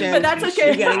detention. But that's okay.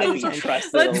 You're getting a detention.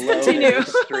 Let's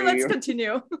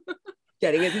continue.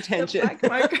 Getting a detention.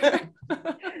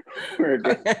 We're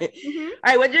good. Okay. All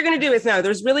right, what you're going to do is now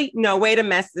there's really no way to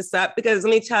mess this up, because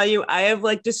let me tell you, I have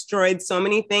like destroyed so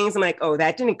many things. I'm like, oh,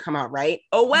 that didn't come out right.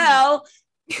 Oh, well,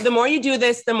 the more you do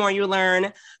this, the more you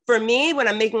learn. For me, when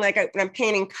I'm making when I'm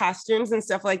painting costumes and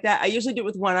stuff like that, I usually do it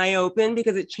with one eye open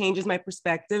because it changes my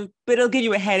perspective, but it'll give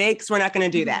you a headache. So we're not going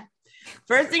to do that.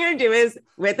 First thing you're going to do is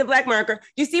with the black marker,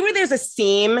 do you see where there's a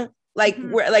seam? Like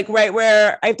where, like right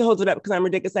where I have to hold it up because I'm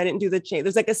ridiculous. I didn't do the chain.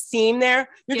 There's like a seam there.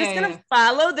 You're just going to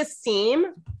follow the seam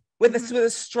with a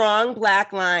strong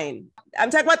black line. I'm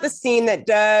talking about the seam that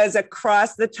does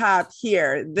across the top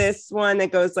here. This one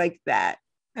that goes like that.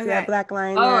 Okay. That black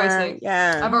line. Oh, there. I see.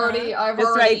 Yeah. I've already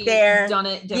right there. done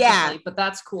it differently, but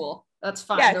that's cool. That's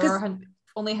fine. Yeah, there are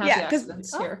only happy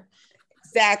accidents here.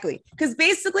 Exactly. Because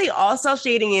basically all cell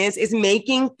shading is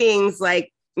making things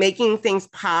like making things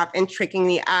pop and tricking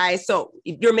the eye. So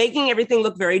you're making everything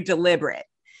look very deliberate.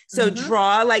 So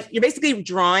draw, like you're basically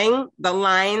drawing the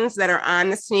lines that are on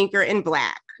the sneaker in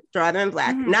black. Draw them in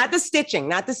black, not the stitching,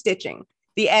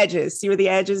 the edges. See where the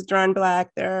edges drawn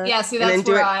black there? Yeah, see, that's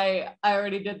where I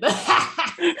already did that.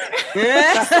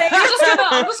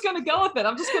 I'm just gonna go with it.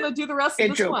 I'm just gonna do the rest of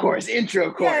this one.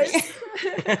 Intro course.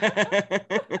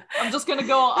 I'm just gonna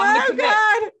go. I'm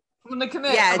gonna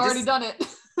commit. Yeah, I've already done it.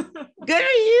 Good for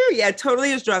you. Yeah,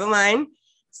 totally just draw the line.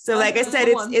 So like I said,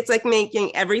 it's like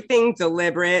making everything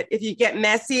deliberate. If you get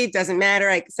messy, it doesn't matter.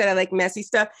 Like I said, I like messy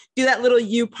stuff. Do that little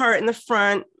U part in the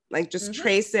front, like just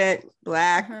trace it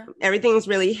black. Everything's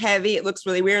really heavy. It looks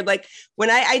really weird. Like when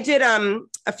I did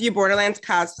a few Borderlands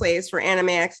cosplays for Anime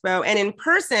Expo, and in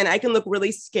person, I can look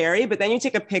really scary, but then you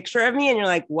take a picture of me and you're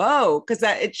like, whoa, because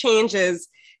that it changes,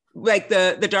 like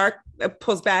the dark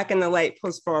pulls back and the light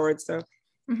pulls forward. So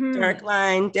dark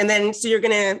line. And then so you're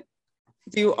gonna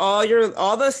do all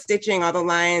the stitching, all the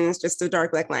lines, just a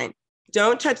dark black line.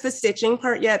 Don't touch the stitching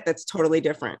part yet. That's totally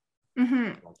different.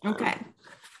 Okay.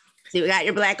 So you got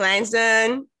your black lines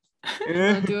done. Do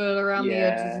it around the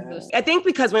edges of this. I think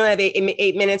because we only have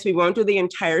 8 minutes, we won't do the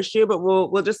entire shoe, but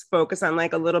we'll just focus on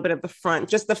like a little bit of the front,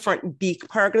 just the front beak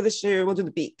part of the shoe. We'll do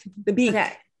the beak.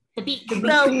 Okay. The beak.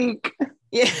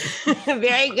 Yeah,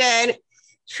 very good.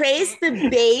 Trace the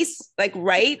base, like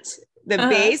the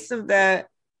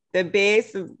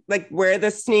base of like where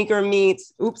the sneaker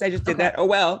meets. Oops, I just did that. Oh,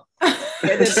 well.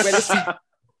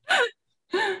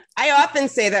 I often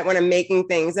say that when I'm making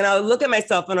things and I'll look at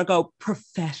myself and I'll go,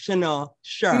 professional,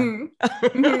 sure.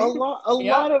 A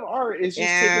lot of art is just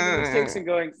taking the mistakes and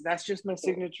going, that's just my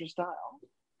signature style.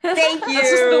 Thank you.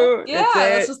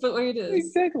 That's just the way it is.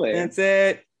 Exactly. That's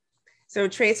it. So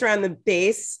trace around the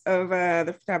base of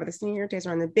the top of the sneaker, trace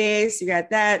around the base. You got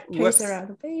that. Trace around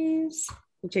the base.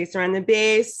 Chase around the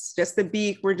base, just the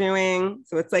beak we're doing.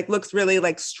 So it's like, looks really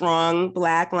like strong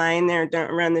black line there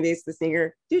around the base of the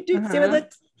sneaker. See what it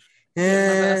looks?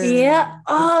 Yeah.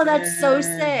 Oh, that's so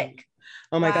sick.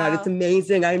 Oh my God, it's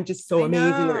amazing. I'm just so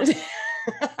amazing.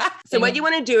 So what you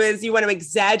want to do is you want to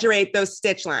exaggerate those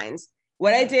stitch lines.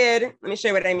 What I did, let me show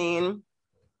you what I mean.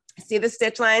 See the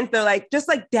stitch lines? They're like, just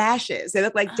like dashes. They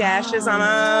look like dashes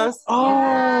almost.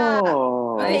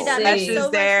 Oh. Okay, that makes so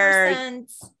much more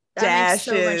sense.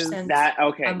 Dashes. That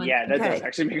does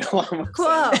actually make a lot more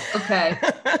sense. Okay.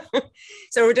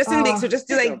 So we're just in big. So just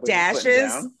do like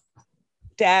dashes.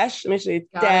 Dash. Let me show you.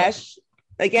 Dash.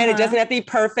 Again, it doesn't have to be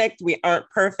perfect. We aren't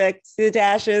perfect. See the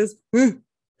dashes.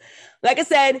 Like I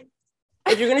said,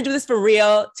 if you're gonna do this for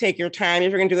real, take your time.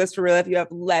 If you're gonna do this for real, if you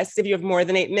have more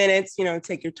than 8 minutes,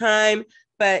 take your time.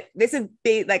 But this is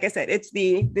like I said, this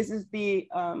is the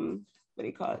what do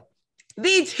you call it?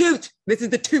 The toot. This is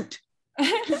the toot.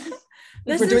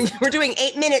 We're doing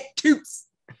 8-minute toots.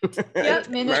 Yep,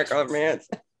 Mark all of my hands.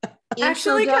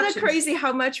 Actually, kind of crazy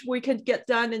how much we could get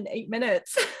done in 8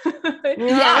 minutes.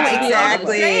 Yeah,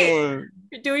 exactly.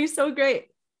 You're doing so great.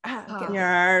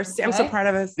 Yes, I'm so proud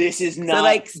of us. This is not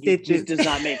like stitches. This does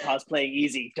not make cosplaying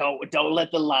easy. Don't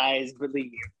let the lies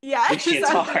believe you. Yeah, this shit's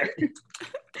hard.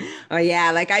 Oh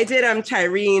yeah, like I did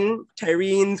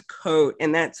Tyrene's coat,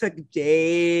 and that took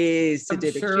days to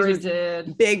do. Sure it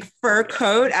did. Big fur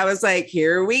coat. I was like,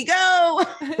 here we go.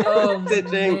 Oh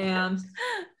man.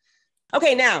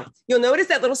 Okay, now you'll notice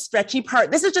that little stretchy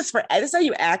part. This is how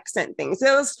you accent things. The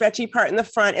little stretchy part in the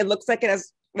front. It looks like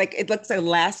it looks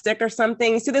elastic or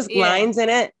something. See there's lines in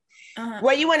it.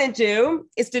 What you want to do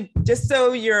is to just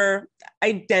so you're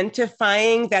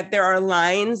identifying that there are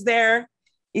lines there.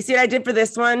 You see what I did for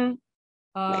this one?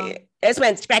 This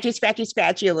went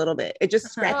scratchy a little bit. It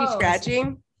just scratchy.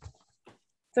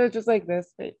 So it's just like this.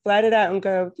 Flat it out and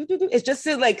go. It's just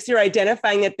so you're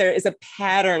identifying that there is a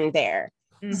pattern there.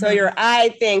 So your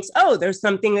eye thinks, oh, there's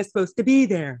something that's supposed to be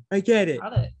there. I get it.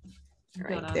 Got it.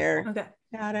 Right there. Okay.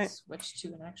 Got it. Switch to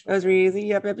an actual. Those were easy.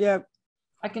 Yep.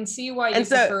 I can see why you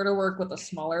prefer to work with a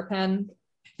smaller pen.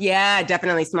 Yeah,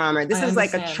 definitely smaller. This is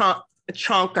like a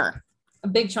chonker. A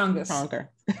big chungus. Chonker.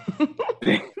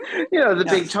 The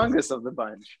big chungus of the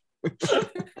bunch.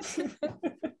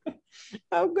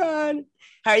 Oh God.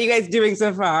 How are you guys doing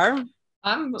so far?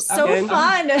 I'm so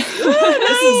fun. This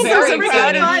is very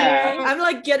exciting. fun. I'm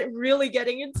like really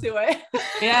getting into it.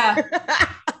 Yeah.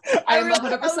 I'm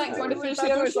 100% going to finish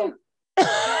the other show.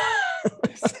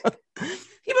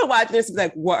 People watching this is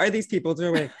like, what are these people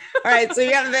doing? All right, so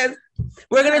you have this.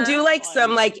 We're gonna do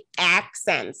some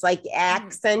accents,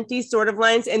 accenty sort of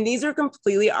lines, and these are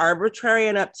completely arbitrary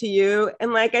and up to you.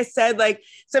 And like I said,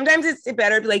 sometimes it's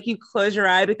better if you close your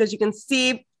eye because you can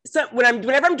see. So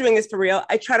whenever I'm doing this for real,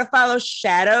 I try to follow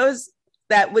shadows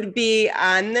that would be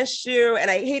on the shoe.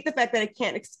 And I hate the fact that I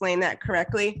can't explain that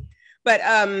correctly, but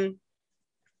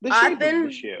The shape of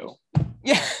the shoe.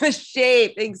 Yeah, the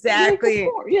shape, exactly.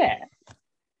 Yeah.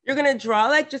 You're gonna draw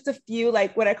like just a few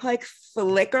like what I call like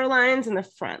flicker lines in the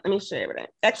front. Let me show you what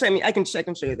actually, I mean, I can show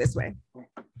you this way.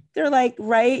 They're like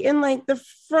right in like the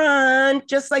front,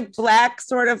 just like black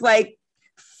sort of like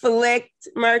flicked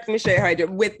mark. Let me show you how I do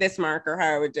it with this marker,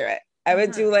 how I would do it. I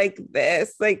would do like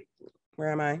this, like,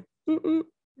 where am I?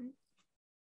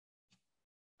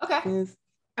 Okay.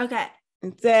 Okay.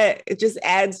 That's it. It just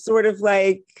adds sort of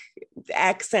like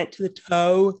accent to the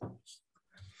toe.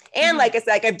 And like I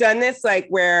said, like I've done this like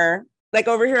where, like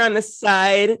over here on the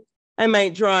side, I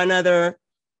might draw another,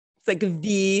 it's like a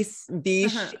V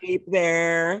shape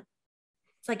there.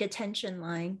 It's like a tension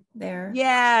line there.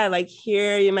 Yeah, like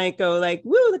here you might go like,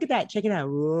 woo, look at that, check it out,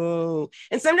 whoa.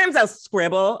 And sometimes I'll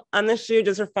scribble on the shoe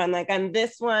just for fun. Like on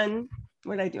this one,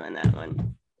 what did I do on that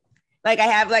one? Like I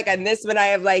have like on this one, I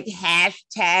have like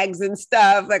hashtags and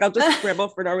stuff. Like I'll just scribble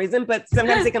for no reason, but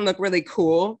sometimes it can look really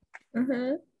cool.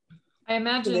 I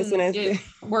imagine it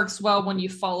works well when you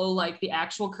follow like the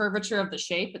actual curvature of the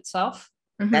shape itself.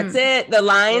 That's it. The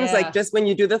lines, like just when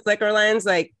you do the flicker lines,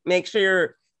 like make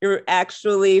sure you're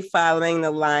actually following the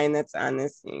line that's on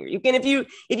this. You can, if you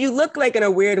look like in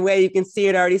a weird way, you can see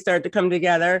it already start to come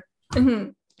together.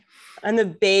 On the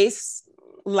base,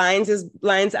 lines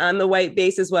on the white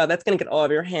base as well. That's gonna get all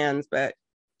of your hands, but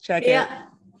check it.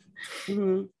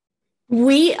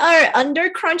 We are under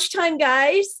crunch time,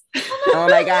 guys. Oh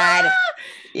my God.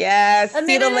 Yes.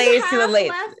 See the lace.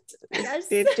 Yes.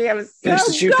 Did you have Finish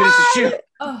the shoe, finish the shoe.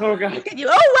 Oh God. Look at you.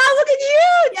 Oh wow, look at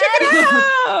you. Check it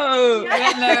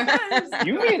out.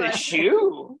 You made a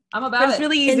shoe. I'm about It's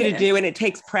really easy to do and it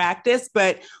takes practice,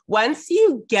 but once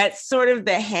you get sort of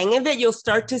the hang of it, you'll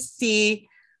start to see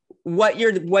what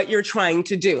you're trying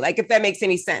to do. Like if that makes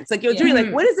any sense. Like you're doing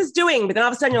like, what is this doing? But then all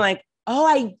of a sudden you're like, oh,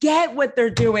 I get what they're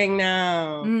doing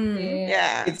now.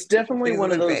 Yeah. It's definitely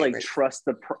one of those like trust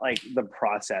the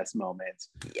process moments.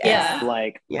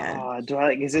 Like,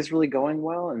 is this really going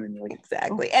well? And then you're like,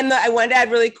 exactly. And I want to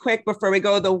add really quick before we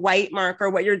go, the white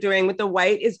marker, what you're doing with the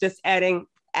white is just adding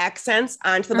accents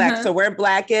onto the black. So where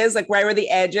black is, like right where the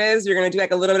edge is, you're going to do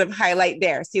like a little bit of highlight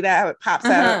there. See that how it pops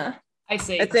out? I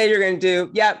see. Let's say you're going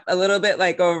to do, a little bit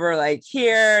like over like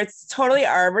here. It's totally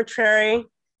arbitrary,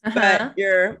 but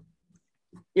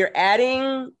you're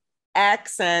adding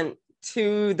accent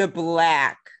to the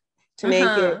black to make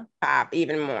it pop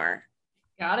even more.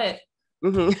 Got it.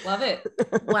 Love it.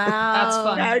 Wow. That's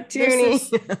fun.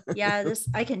 Cartoony.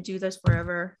 I can do this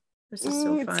forever. This is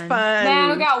so fun. It's fun. Man,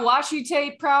 we got washi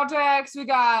tape projects. We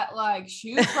got like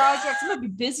shoe projects. I'm gonna be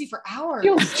busy for hours.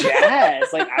 Yo, jazz.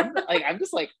 I'm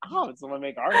just like, oh, someone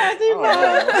make art.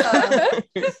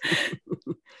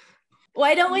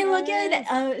 Why don't we look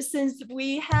at, since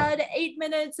we had 8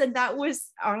 minutes and that was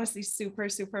honestly super,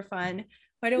 super fun.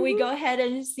 Why don't we go ahead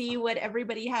and see what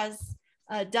everybody has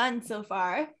done so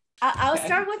far? I'll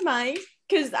start with mine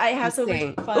because I have so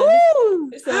much fun.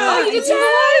 Ooh. So, you did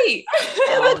right.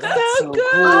 It looks so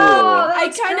good. Cool. I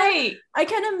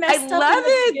kind of messed up in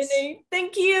the beginning.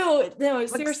 Thank you. No,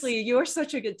 seriously, you're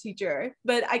such a good teacher.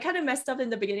 But I kind of messed up in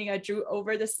the beginning. I drew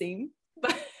over the seam.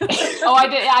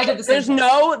 I did the same.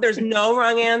 There's no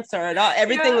wrong answer at all.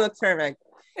 Everything looks perfect.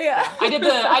 Yeah.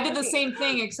 I did the same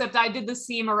thing, except I did the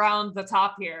seam around the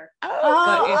top here.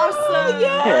 Awesome.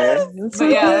 Yes. Yours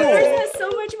has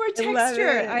so much more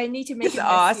texture. I need to make it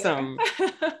awesome.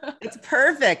 It's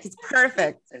perfect.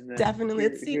 Definitely.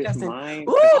 Let's see, Justin.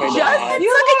 Ooh, Justin, look at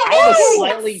you. A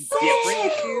slightly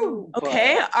different shoe.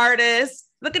 Okay, artist.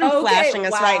 Look at him flashing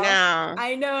us right now.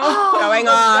 I know. Going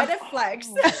off. What a flex.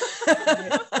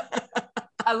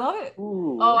 I love it.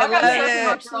 Ooh, I got circle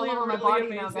marks all over my body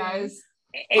now, guys.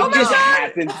 It just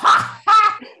happened.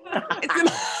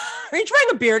 Are you trying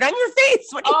a beard on your face?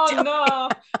 What are you doing? No.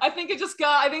 I think it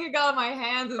got on my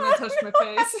hands and then touched my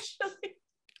face.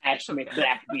 Actually,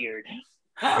 black beard.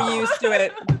 We're used to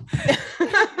it.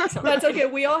 That's okay.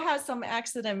 We all had some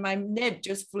accident. My nib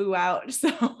just flew out. So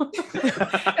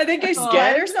I think I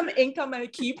scattered some ink on my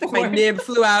keyboard. My nib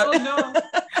flew out. Oh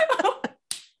no.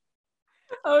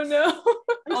 Oh no.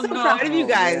 I'm so proud of you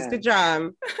guys. Good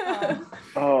job.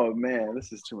 Oh man,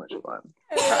 this is too much fun.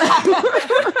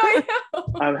 I know.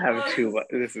 I'm having too much.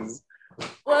 This is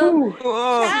well,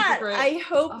 Kat, I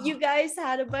hope you guys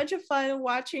had a bunch of fun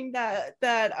watching that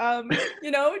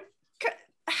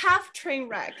half train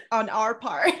wreck on our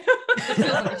part.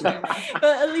 But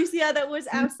at least that was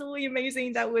absolutely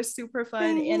amazing. That was super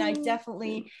fun, and I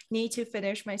definitely need to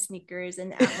finish my sneakers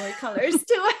and add more colors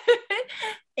to it.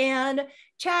 And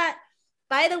chat,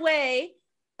 by the way,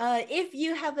 if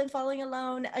you have been following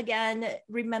along, again,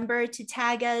 remember to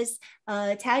tag us,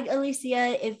 tag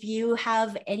Alicia if you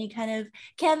have any kind of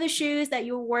canvas shoes that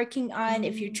you're working on,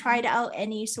 if you tried out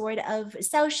any sort of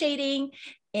cell shading,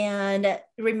 and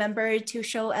remember to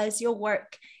show us your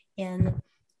work. And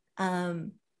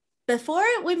before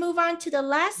we move on to the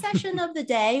last session of the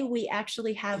day, we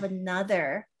actually have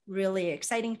another really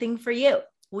exciting thing for you.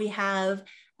 We have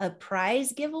a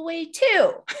prize giveaway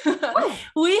too.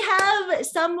 We have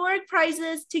some more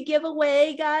prizes to give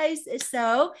away, guys.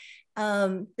 So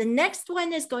the next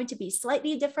one is going to be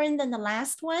slightly different than the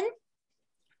last one.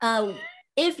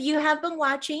 If you have been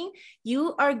watching,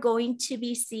 you are going to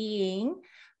be seeing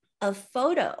a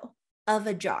photo of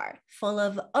a jar full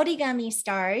of origami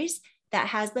stars that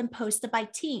has been posted by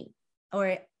Team,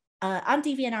 or on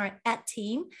DeviantArt at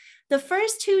Team. The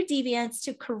first 2 deviants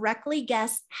to correctly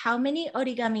guess how many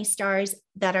origami stars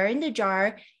that are in the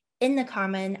jar in the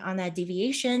comment on that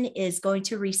deviation is going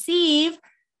to receive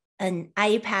an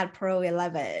iPad Pro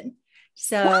 11.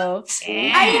 So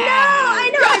Yeah. I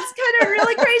know, it's kind of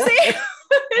really crazy.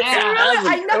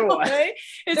 I know, cool. right?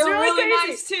 It's They're really crazy.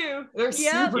 nice too. They're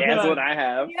Yeah. super Yeah, good. that's what I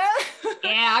have. Yeah.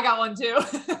 Yeah, I got one too.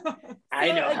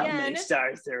 I know how again- many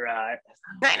stars there are.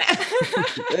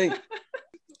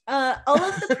 All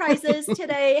of the prizes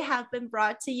today have been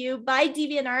brought to you by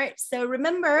DeviantArt. So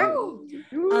remember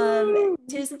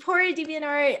to support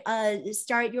DeviantArt,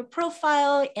 start your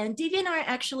profile. And DeviantArt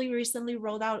actually recently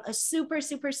rolled out a super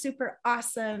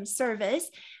awesome service.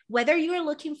 Whether you're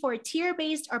looking for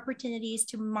tier-based opportunities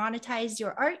to monetize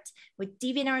your art with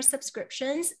DeviantArt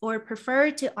subscriptions, or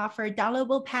prefer to offer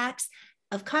downloadable packs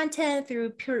of content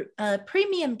through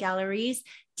premium galleries,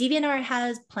 DeviantArt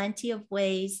has plenty of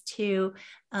ways to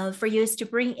for you to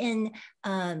bring in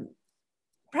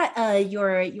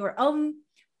your own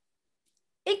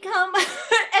income,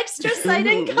 extra side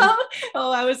income.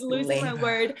 Oh, I was losing my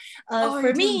word.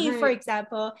 For me, for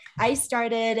example, I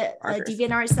started a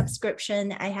DeviantArt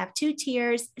subscription. I have 2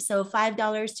 tiers, so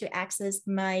 $5 to access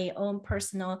my own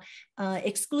personal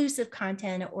exclusive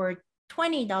content, or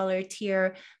 $20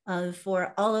 tier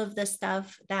for all of the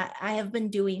stuff that I have been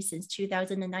doing since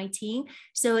 2019.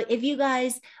 So if you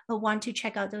guys want to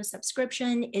check out those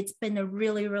subscriptions, it's been a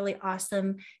really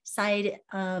awesome side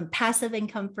passive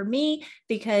income for me,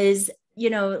 because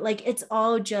like it's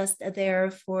all just there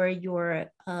for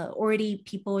your already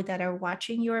people that are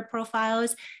watching your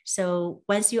profiles. So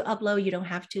once you upload, you don't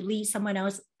have to leave someone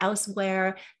else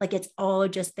elsewhere. Like it's all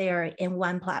just there in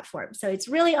one platform. So it's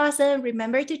really awesome.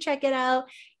 Remember to check it out.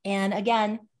 And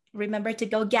again, remember to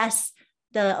go guess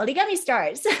the origami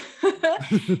stars.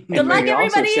 Good luck,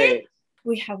 everybody.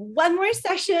 We have one more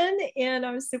session, and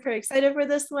I'm super excited for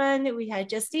this one. We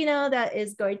had Justina that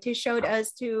is going to show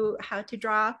us how to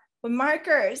draw with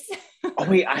markers. Oh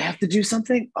wait, I have to do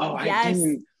something? Oh, yes. I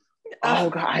didn't. Oh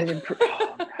God, I didn't.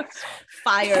 Oh, God.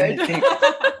 Fired.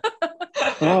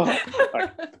 All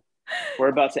right. We're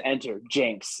about to enter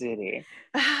Jank City,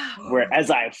 where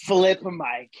as I flip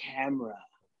my camera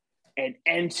and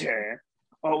enter.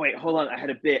 Oh wait, hold on. I had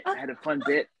a fun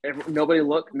bit. Nobody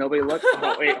look. Oh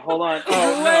wait, hold on.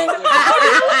 Oh no.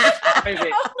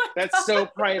 Private. That's so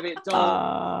private. Don't.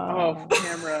 Oh,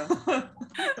 camera.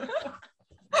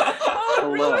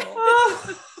 Hello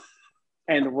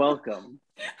and welcome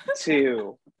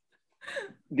to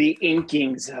the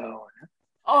inking zone.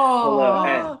 Hello.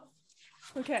 And,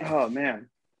 okay. Oh man,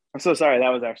 I'm so sorry.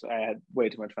 I had way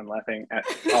too much fun laughing at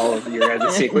all of your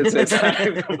guys' sequences.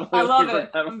 I love it.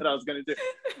 What I was gonna do.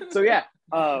 So yeah,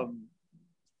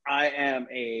 I am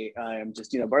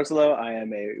Justino Barcelo. I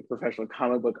am a professional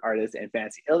comic book artist and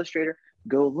fantasy illustrator.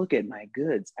 Go look at my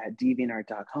goods at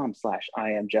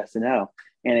deviantart.com/IamJustino.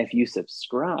 And if you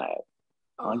subscribe,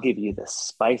 I'll give you the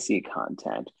spicy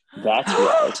content. That's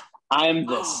right. I'm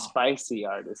the spicy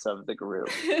artist of the group.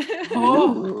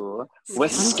 Ooh,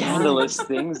 what scandalous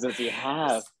things does he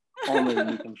have? Only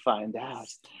you can find out.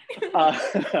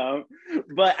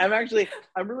 But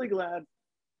I'm really glad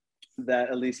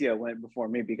that Alicia went before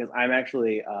me, because I'm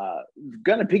actually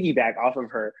gonna piggyback off of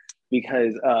her,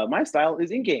 because my style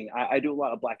is inking. I do a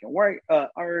lot of black and white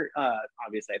art.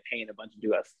 Obviously, I paint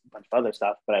do a bunch of other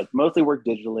stuff, but I mostly work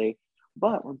digitally.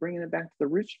 But we're bringing it back to the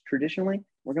roots. Traditionally,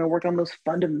 we're going to work on those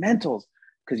fundamentals,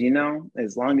 because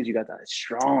as long as you got that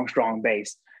strong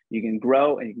base, you can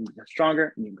grow and you can get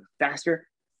stronger and you can go faster.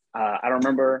 I don't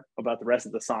remember about the rest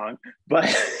of the song, but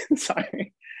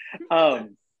sorry.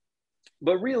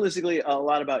 But realistically, a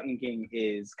lot about inking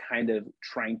is kind of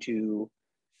trying to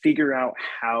figure out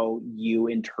how you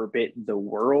interpret the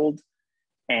world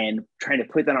and trying to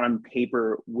put that on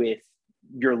paper with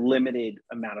your limited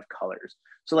amount of colors.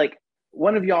 So like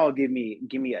one of y'all give me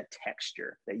a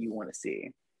texture that you want to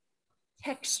see.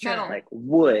 Texture. Metal. Like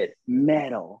wood,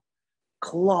 metal,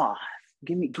 cloth.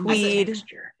 Give me Tweed.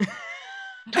 texture.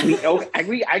 Tweed.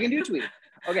 Okay, I can do tweed.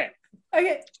 Okay.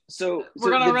 Okay. So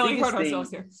We're gonna the really biggest hurt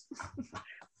ourselves here.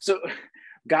 So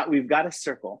we've got a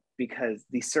circle, because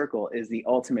the circle is the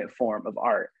ultimate form of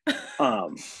art.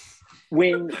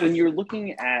 When you're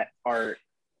looking at art,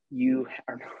 you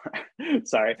are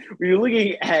sorry, when you're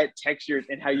looking at textures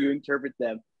and how you interpret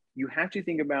them, you have to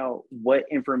think about what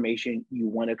information you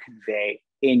want to convey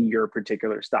in your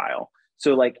particular style.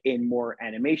 So like in more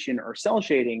animation or cell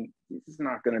shading, it's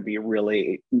not going to be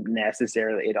really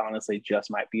necessarily, it honestly just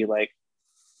might be like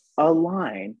a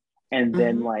line and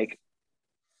then like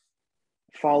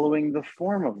following the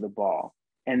form of the ball.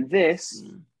 And this,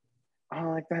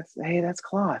 like that's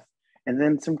cloth. And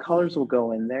then some colors will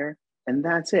go in there and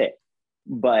that's it.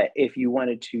 But if you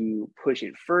wanted to push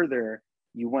it further,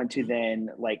 you want to then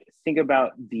like think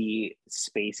about the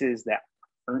spaces that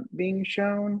aren't being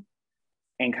shown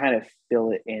and kind of fill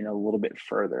it in a little bit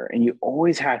further. And you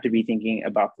always have to be thinking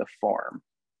about the form.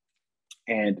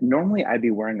 And normally I'd be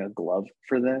wearing a glove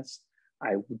for this.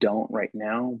 I don't right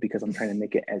now because I'm trying to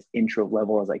make it as intro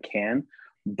level as I can.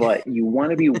 But you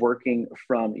want to be working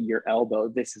from your elbow.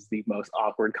 This is the most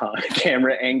awkward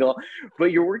camera angle,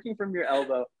 but you're working from your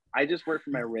elbow. I just work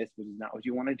from my wrist, which is not what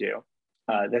you want to do.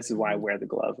 This is why I wear the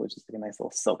glove, which is like a nice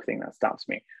little silk thing that stops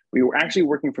me. We were actually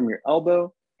working from your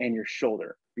elbow and your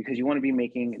shoulder because you want to be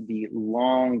making the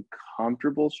long,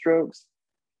 comfortable strokes.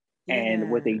 Yeah. And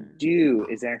what they do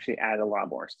is actually add a lot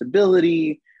more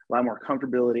stability, a lot more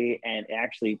comfortability, and it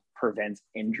actually prevents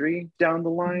injury down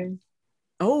the line.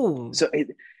 Oh, so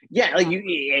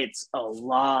it's a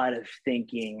lot of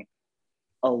thinking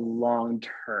a long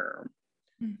term.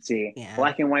 See,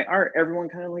 black and white art, everyone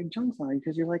kind of like jumps on it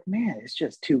because you're like, man, it's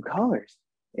just two colors.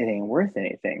 It ain't worth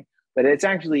anything. But it's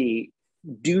actually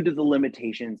due to the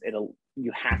limitations,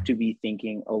 you have to be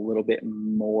thinking a little bit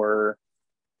more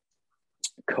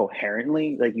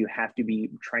coherently. Like you have to be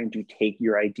trying to take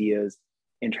your ideas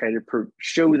and try to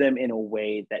show them in a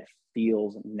way that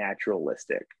feels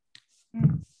naturalistic.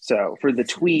 So for the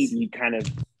tweed, you kind of,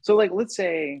 so like, let's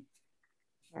say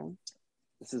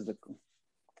this is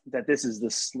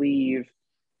the sleeve.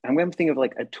 I'm going to think of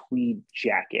like a tweed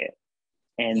jacket.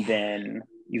 And then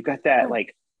you've got that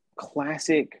like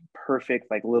classic,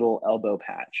 perfect, like little elbow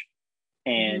patch.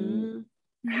 And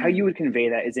how you would convey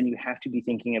that is then you have to be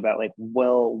thinking about like,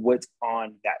 well, what's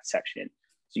on that section?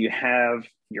 So you have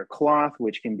your cloth,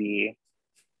 which can be,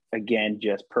 again,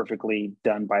 just perfectly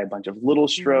done by a bunch of little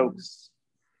strokes.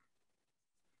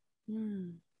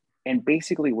 And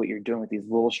basically what you're doing with these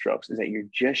little strokes is that you're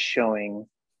just showing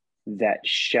that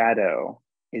shadow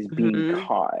is being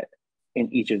caught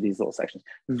in each of these little sections.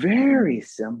 Very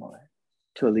similar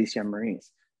to Alicia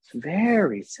Marie's. It's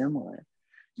very similar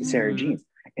to Sarah Jean's.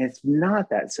 And it's not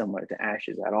that similar to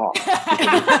Ash's at all. Okay,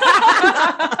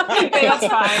 that's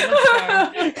fine.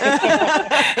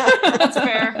 That's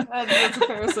fair. That's a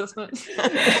fair assessment.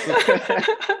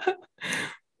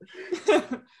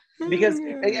 Because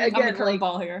again, I'm the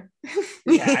ball here.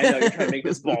 Yeah, I know you're trying to make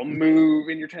this ball move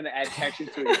and you're trying to add texture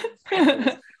to it.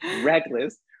 It's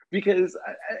reckless. Because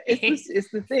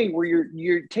it's the thing where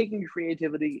you're taking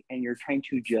creativity and you're trying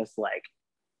to just like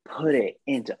put it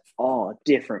into all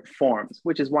different forms,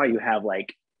 which is why you have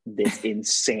like this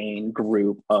insane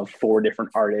group of 4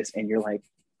 different artists, and you're like,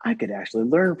 I could actually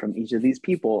learn from each of these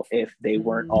people if they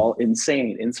weren't all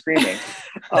insane and screaming.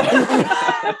 Let's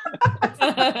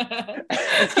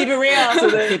keep it real. So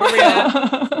then, keep it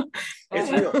real.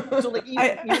 It's real. So like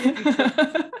even if you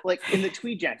took, like in the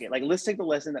tweed jacket, like let's take the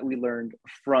lesson that we learned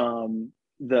from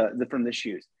the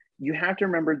shoes. You have to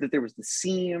remember that there was the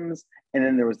seams and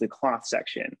then there was the cloth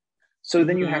section. So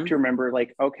then you have to remember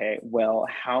like, okay, well,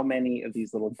 how many of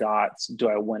these little dots do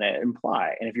I want to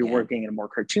imply? And if you're working in a more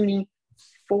cartoony,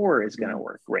 4 is going to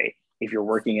work great. If you're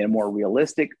working in a more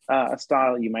realistic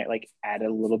style, you might like add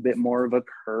a little bit more of a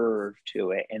curve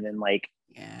to it and then like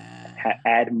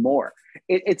add more.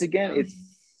 It's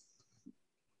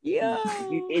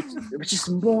just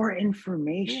more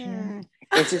information.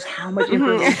 It's just how much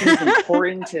information is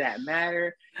important to that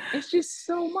matter. It's just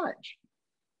so much.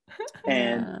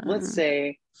 And let's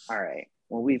say, all right,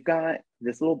 well, we've got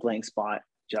this little blank spot,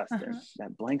 Justin.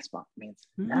 That blank spot means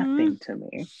nothing to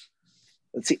me.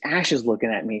 Let's see, Ash is looking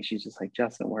at me. She's just like,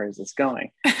 Justin, where is this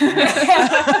going?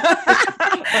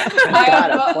 I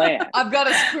got a plan. I've got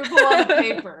a scribble on the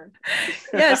paper.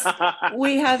 Yes,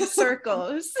 we have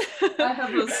circles. I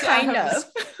have those kind of.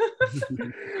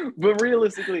 But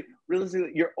realistically,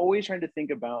 you're always trying to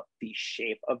think about the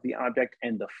shape of the object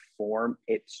and the form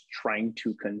it's trying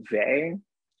to convey.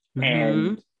 Mhm.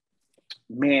 And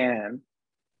man,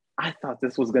 I thought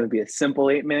this was going to be a simple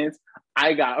 8 minutes.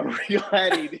 I got real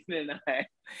heady, didn't I?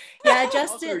 Yeah,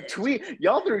 Justin.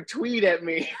 Y'all threw tweet at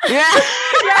me. Yeah.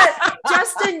 Yes,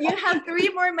 Justin, you have 3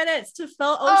 more minutes to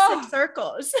fill all 6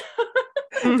 circles.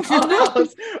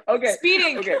 Okay.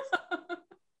 Speeding. Okay.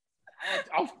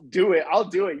 I'll do it.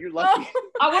 You're lucky.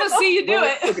 I want to see you do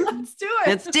Okay. it. Let's do it.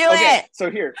 Let's do Okay, it. so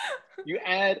here you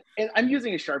add, and I'm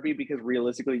using a Sharpie because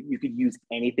realistically you could use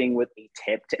anything with a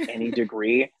tip to any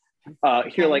degree.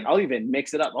 Here, like I'll even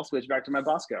mix it up. I'll switch back to my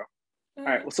Bosco. All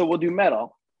right, well, so we'll do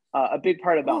metal. A big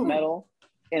part about metal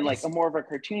and like a more of a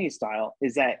cartoony style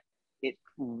is that it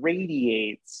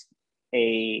radiates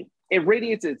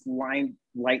its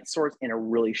light source in a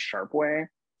really sharp way.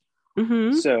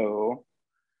 Mhm. So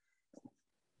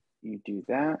you do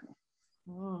that.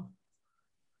 Oh,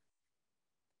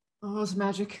 it's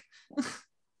magic.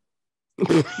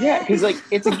 Yeah, because like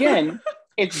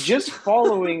it's just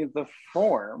following the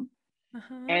form,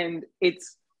 and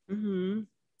it's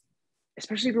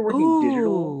especially if you're working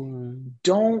digital.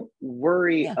 Don't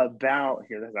worry about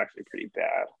here. That's actually pretty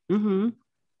bad.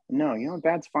 No,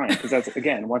 bad's fine because that's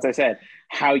again, once I said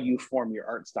how you form your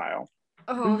art style.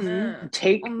 Leave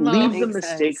the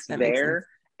mistakes there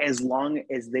as long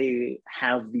as they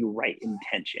have the right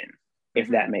intention, if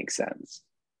that makes sense.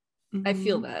 I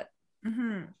feel that.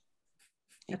 And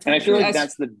I feel like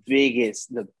that's the biggest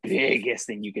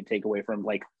thing you could take away from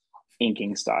like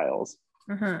inking styles.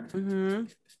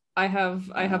 I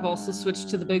have also switched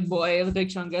to the big boy, the big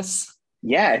chungus.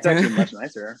 Yeah, it's actually much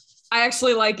nicer. I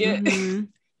actually like it.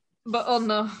 But oh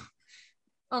no.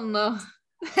 Oh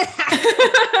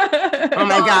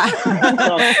my God.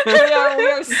 we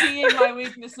are seeing my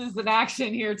weaknesses in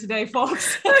action here today,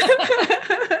 folks.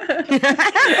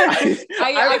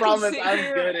 I promise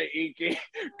I'm good at inking.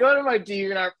 Go to my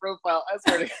DeviantArt profile. I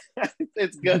swear to God,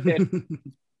 it's good.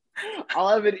 I'll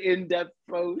have an in-depth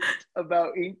post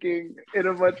about inking in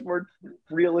a much more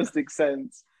realistic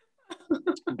sense.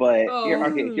 But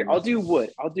here, I'll do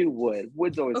wood.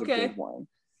 Wood's always a good one.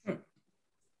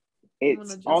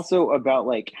 It's also about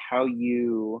like how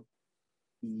you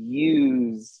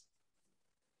use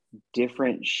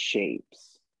different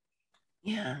shapes.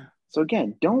 Yeah. So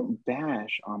again, don't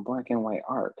bash on black and white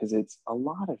art because it's a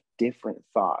lot of different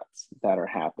thoughts that are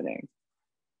happening.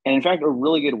 And in fact, a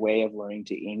really good way of learning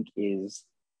to ink is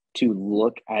to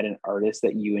look at an artist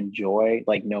that you enjoy,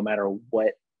 like no matter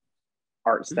what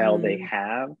art style they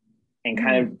have, and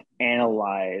kind of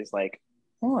analyze like,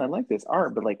 oh, I like this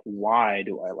art, but like, why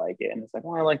do I like it? And it's like,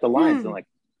 well, I like the lines. And like,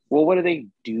 well, what are they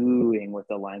doing with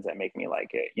the lines that make me like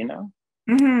it, you know?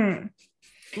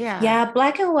 Yeah,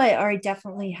 black and white art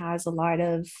definitely has a lot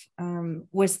of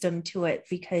wisdom to it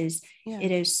because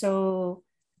it is so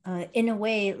in a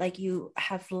way like you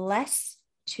have less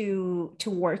to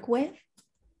work with.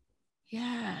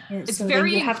 It's so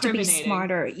very you have to be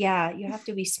smarter. You have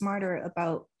to be smarter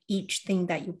about each thing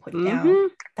that you put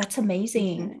down. That's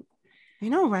amazing. I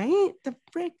know, right? The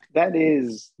frick. That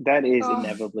is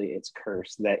inevitably its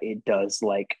curse, that it does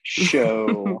like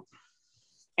show.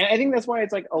 And I think that's why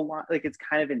it's like a lot, like it's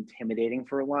kind of intimidating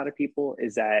for a lot of people,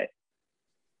 is that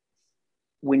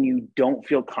when you don't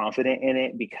feel confident in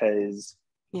it because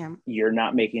you're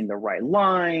not making the right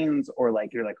lines, or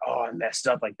like you're like, oh, I messed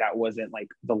up, like that wasn't like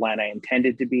the line I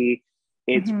intended to be.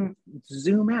 It's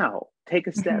zoom out, take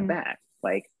a step back,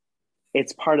 like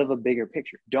it's part of a bigger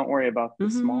picture. Don't worry about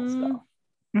the small stuff.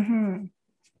 It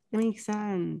makes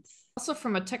sense. Also,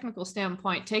 from a technical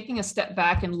standpoint, taking a step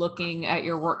back and looking at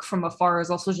your work from afar is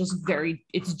also just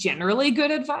it's generally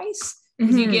good advice.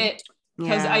 You get,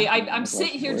 because I'm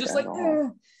sitting here just like,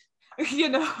 you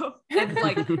know, and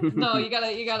like, no, you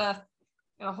gotta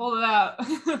hold it out.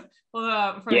 Hold it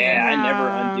out. I never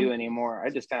undo anymore. I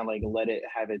just kind of like let it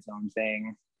have its own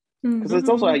thing. Because it's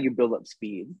also how you build up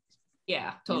speed.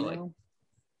 Yeah, totally. You know?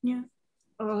 Yeah.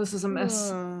 Oh, this is a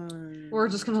mess. We're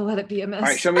just gonna let it be a mess. All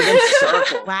right, show me them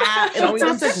circles. Wow, it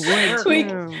looks like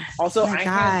wood. Also, I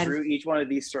hand drew each one of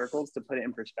these circles to put it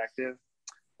in perspective.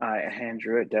 I hand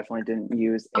drew it. Definitely didn't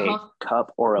use a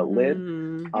cup or a lid.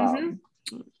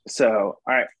 So,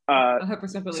 all right,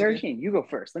 100% Sarah Jean, you go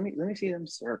first. Let me see them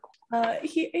circles.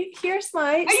 Here's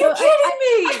mine. Are you kidding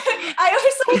me? I was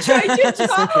like trying to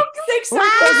draw 6 circles.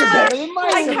 Those are better than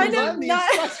mine.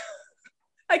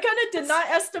 I kind of did not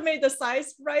estimate the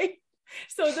size right.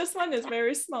 So this one is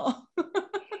very small.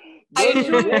 Those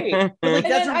are great. But like And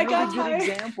that's then a I really got good tired.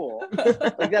 example.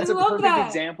 Like that's I a love perfect that.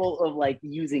 example of like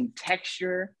using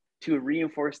texture to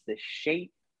reinforce the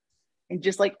shape and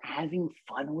just like having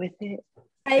fun with it.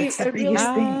 That's the biggest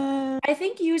thing. I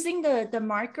think using the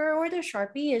marker or the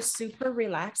Sharpie is super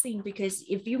relaxing because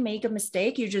if you make a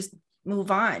mistake, you just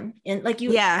move on. And like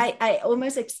you, I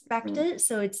almost expect it.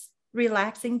 So it's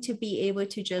relaxing to be able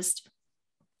to just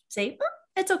say, oh,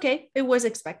 it's okay. It was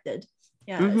expected.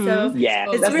 Yeah. So yeah,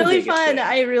 it's really fun. thing.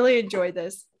 I really enjoy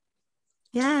this.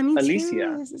 Yeah, me Alicia.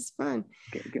 too. This is fun.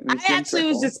 Get I actually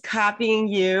was just copying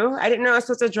you. I didn't know I was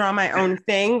supposed to draw my own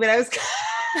thing, but I was.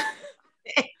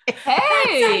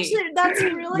 Hey, that's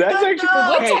really that's good. Actually,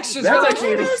 what hey, texture's that's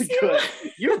really actually really good.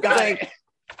 You got it.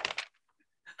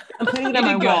 I'm putting it on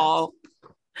my wall.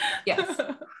 Yes.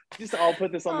 Just I'll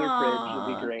put this on their fridge.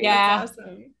 It'll be great. Yeah. That's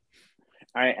awesome.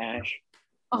 All right, Ash.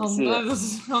 Oh no!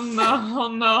 Oh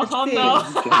no!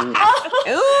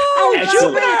 Ooh,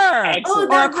 Jupiter! Oh,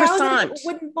 or a croissant.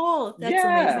 Wooden bowl. That's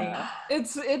amazing.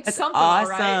 It's That's something,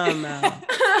 awesome. all right?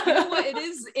 You know what?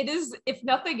 It is. If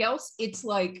nothing else, it's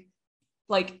like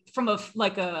from a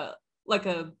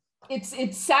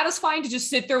it's satisfying to just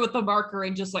sit there with the marker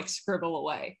and just like scribble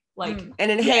away. Like and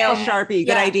inhale Sharpie.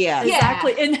 Good idea.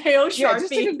 Exactly. Inhale Sharpie. Yeah, just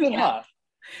take a good huff.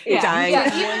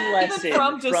 One lesson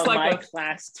from my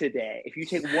class today. If you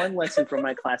take one lesson from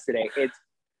my class today, it's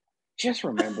just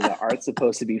remember that art's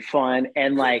supposed to be fun,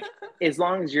 and like as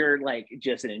long as you're like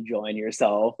just enjoying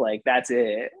yourself, like that's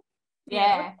it.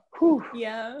 Yeah. Whew.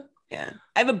 Yeah.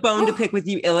 I have a bone to pick with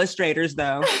you illustrators,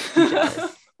 though.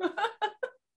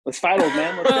 Let's fight, old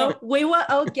man. Let's go. We will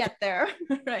all get there,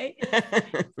 right?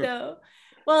 So.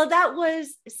 Well, that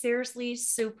was seriously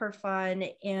super fun.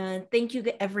 And thank you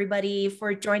everybody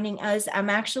for joining us.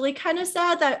 I'm actually kind of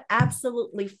sad that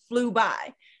absolutely flew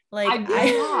by. Like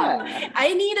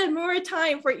I needed more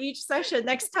time for each session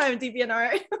next time,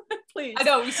 DeviantArt. Please. I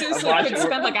know, we seriously could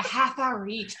spend like a half hour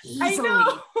each. Easily. I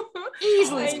know.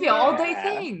 Easily. It's be an all-day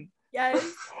thing. Yes.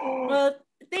 Well,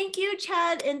 thank you,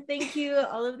 Chad, and thank you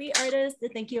all of the artists,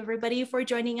 and thank you everybody for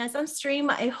joining us on stream.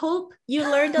 I hope you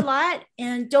learned a lot,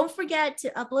 and don't forget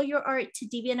to upload your art to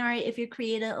DeviantArt if you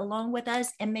create it along with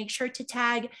us, and make sure to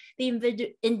tag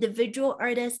the individual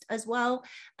artist as well.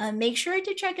 Make sure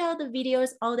to check out the videos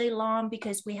all day long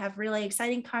because we have really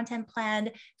exciting content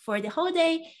planned for the whole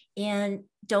day. And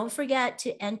don't forget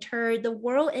to enter the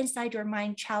World Inside Your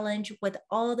Mind challenge with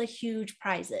all the huge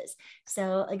prizes.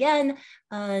 So again,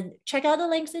 check out the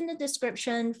links in the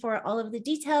description for all of the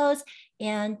details.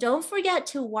 And don't forget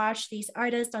to watch these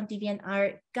artists on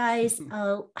DeviantArt. Guys,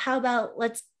 how about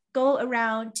let's go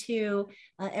around to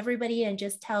everybody and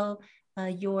just tell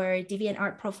your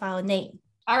DeviantArt profile name.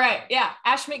 All right, yeah,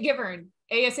 Ash McGivern,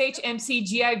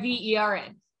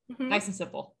 ASHMCGIVERN. Nice and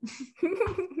simple.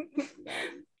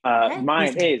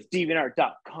 Mine is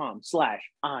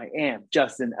deviantart.com/I am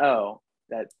Justin O.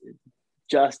 That's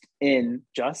just in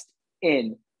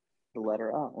the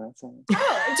letter O. That's oh,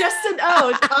 Justin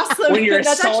O. Awesome. When you're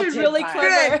that's actually really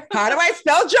clever. How do I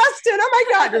spell Justin? Oh my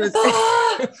God.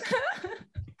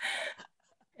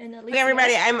 And Hey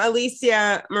everybody, I'm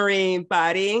Alicia Marie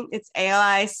Body. It's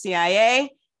ALICIA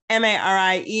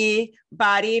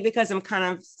Body because I'm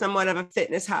kind of somewhat of a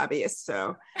fitness hobbyist.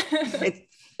 So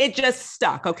it just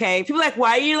stuck. Okay. People are like,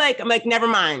 why are you like, I'm like, never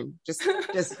mind. Just.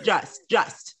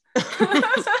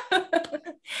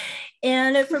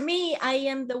 And for me, I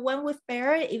am the one with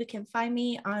Bear. You can find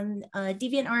me on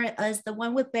DeviantArt as the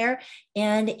one with Bear.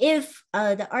 And if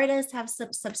the artists have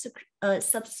some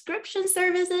subscription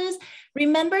services,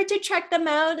 remember to check them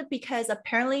out because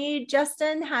apparently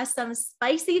Justin has some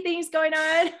spicy things going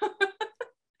on.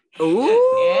 Ooh,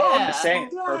 yeah. I'm saying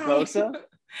Barbosa.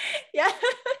 Yeah.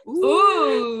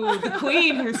 Ooh, the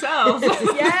queen herself.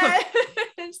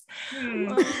 Yes.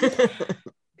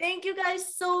 Thank you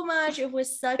guys so much. It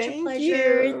was such a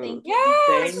pleasure. Thank you.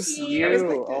 Yes. Thank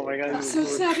you. Oh my God, this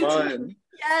was so fun.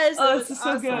 Yes. Oh, this is so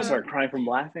awesome. good. I start crying from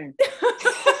laughing.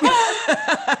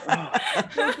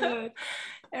 So good.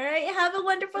 All right. Have a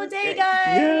wonderful day, guys.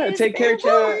 Yeah. Take care,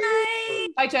 Chad. Bye.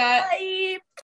 Bye, chat. Bye.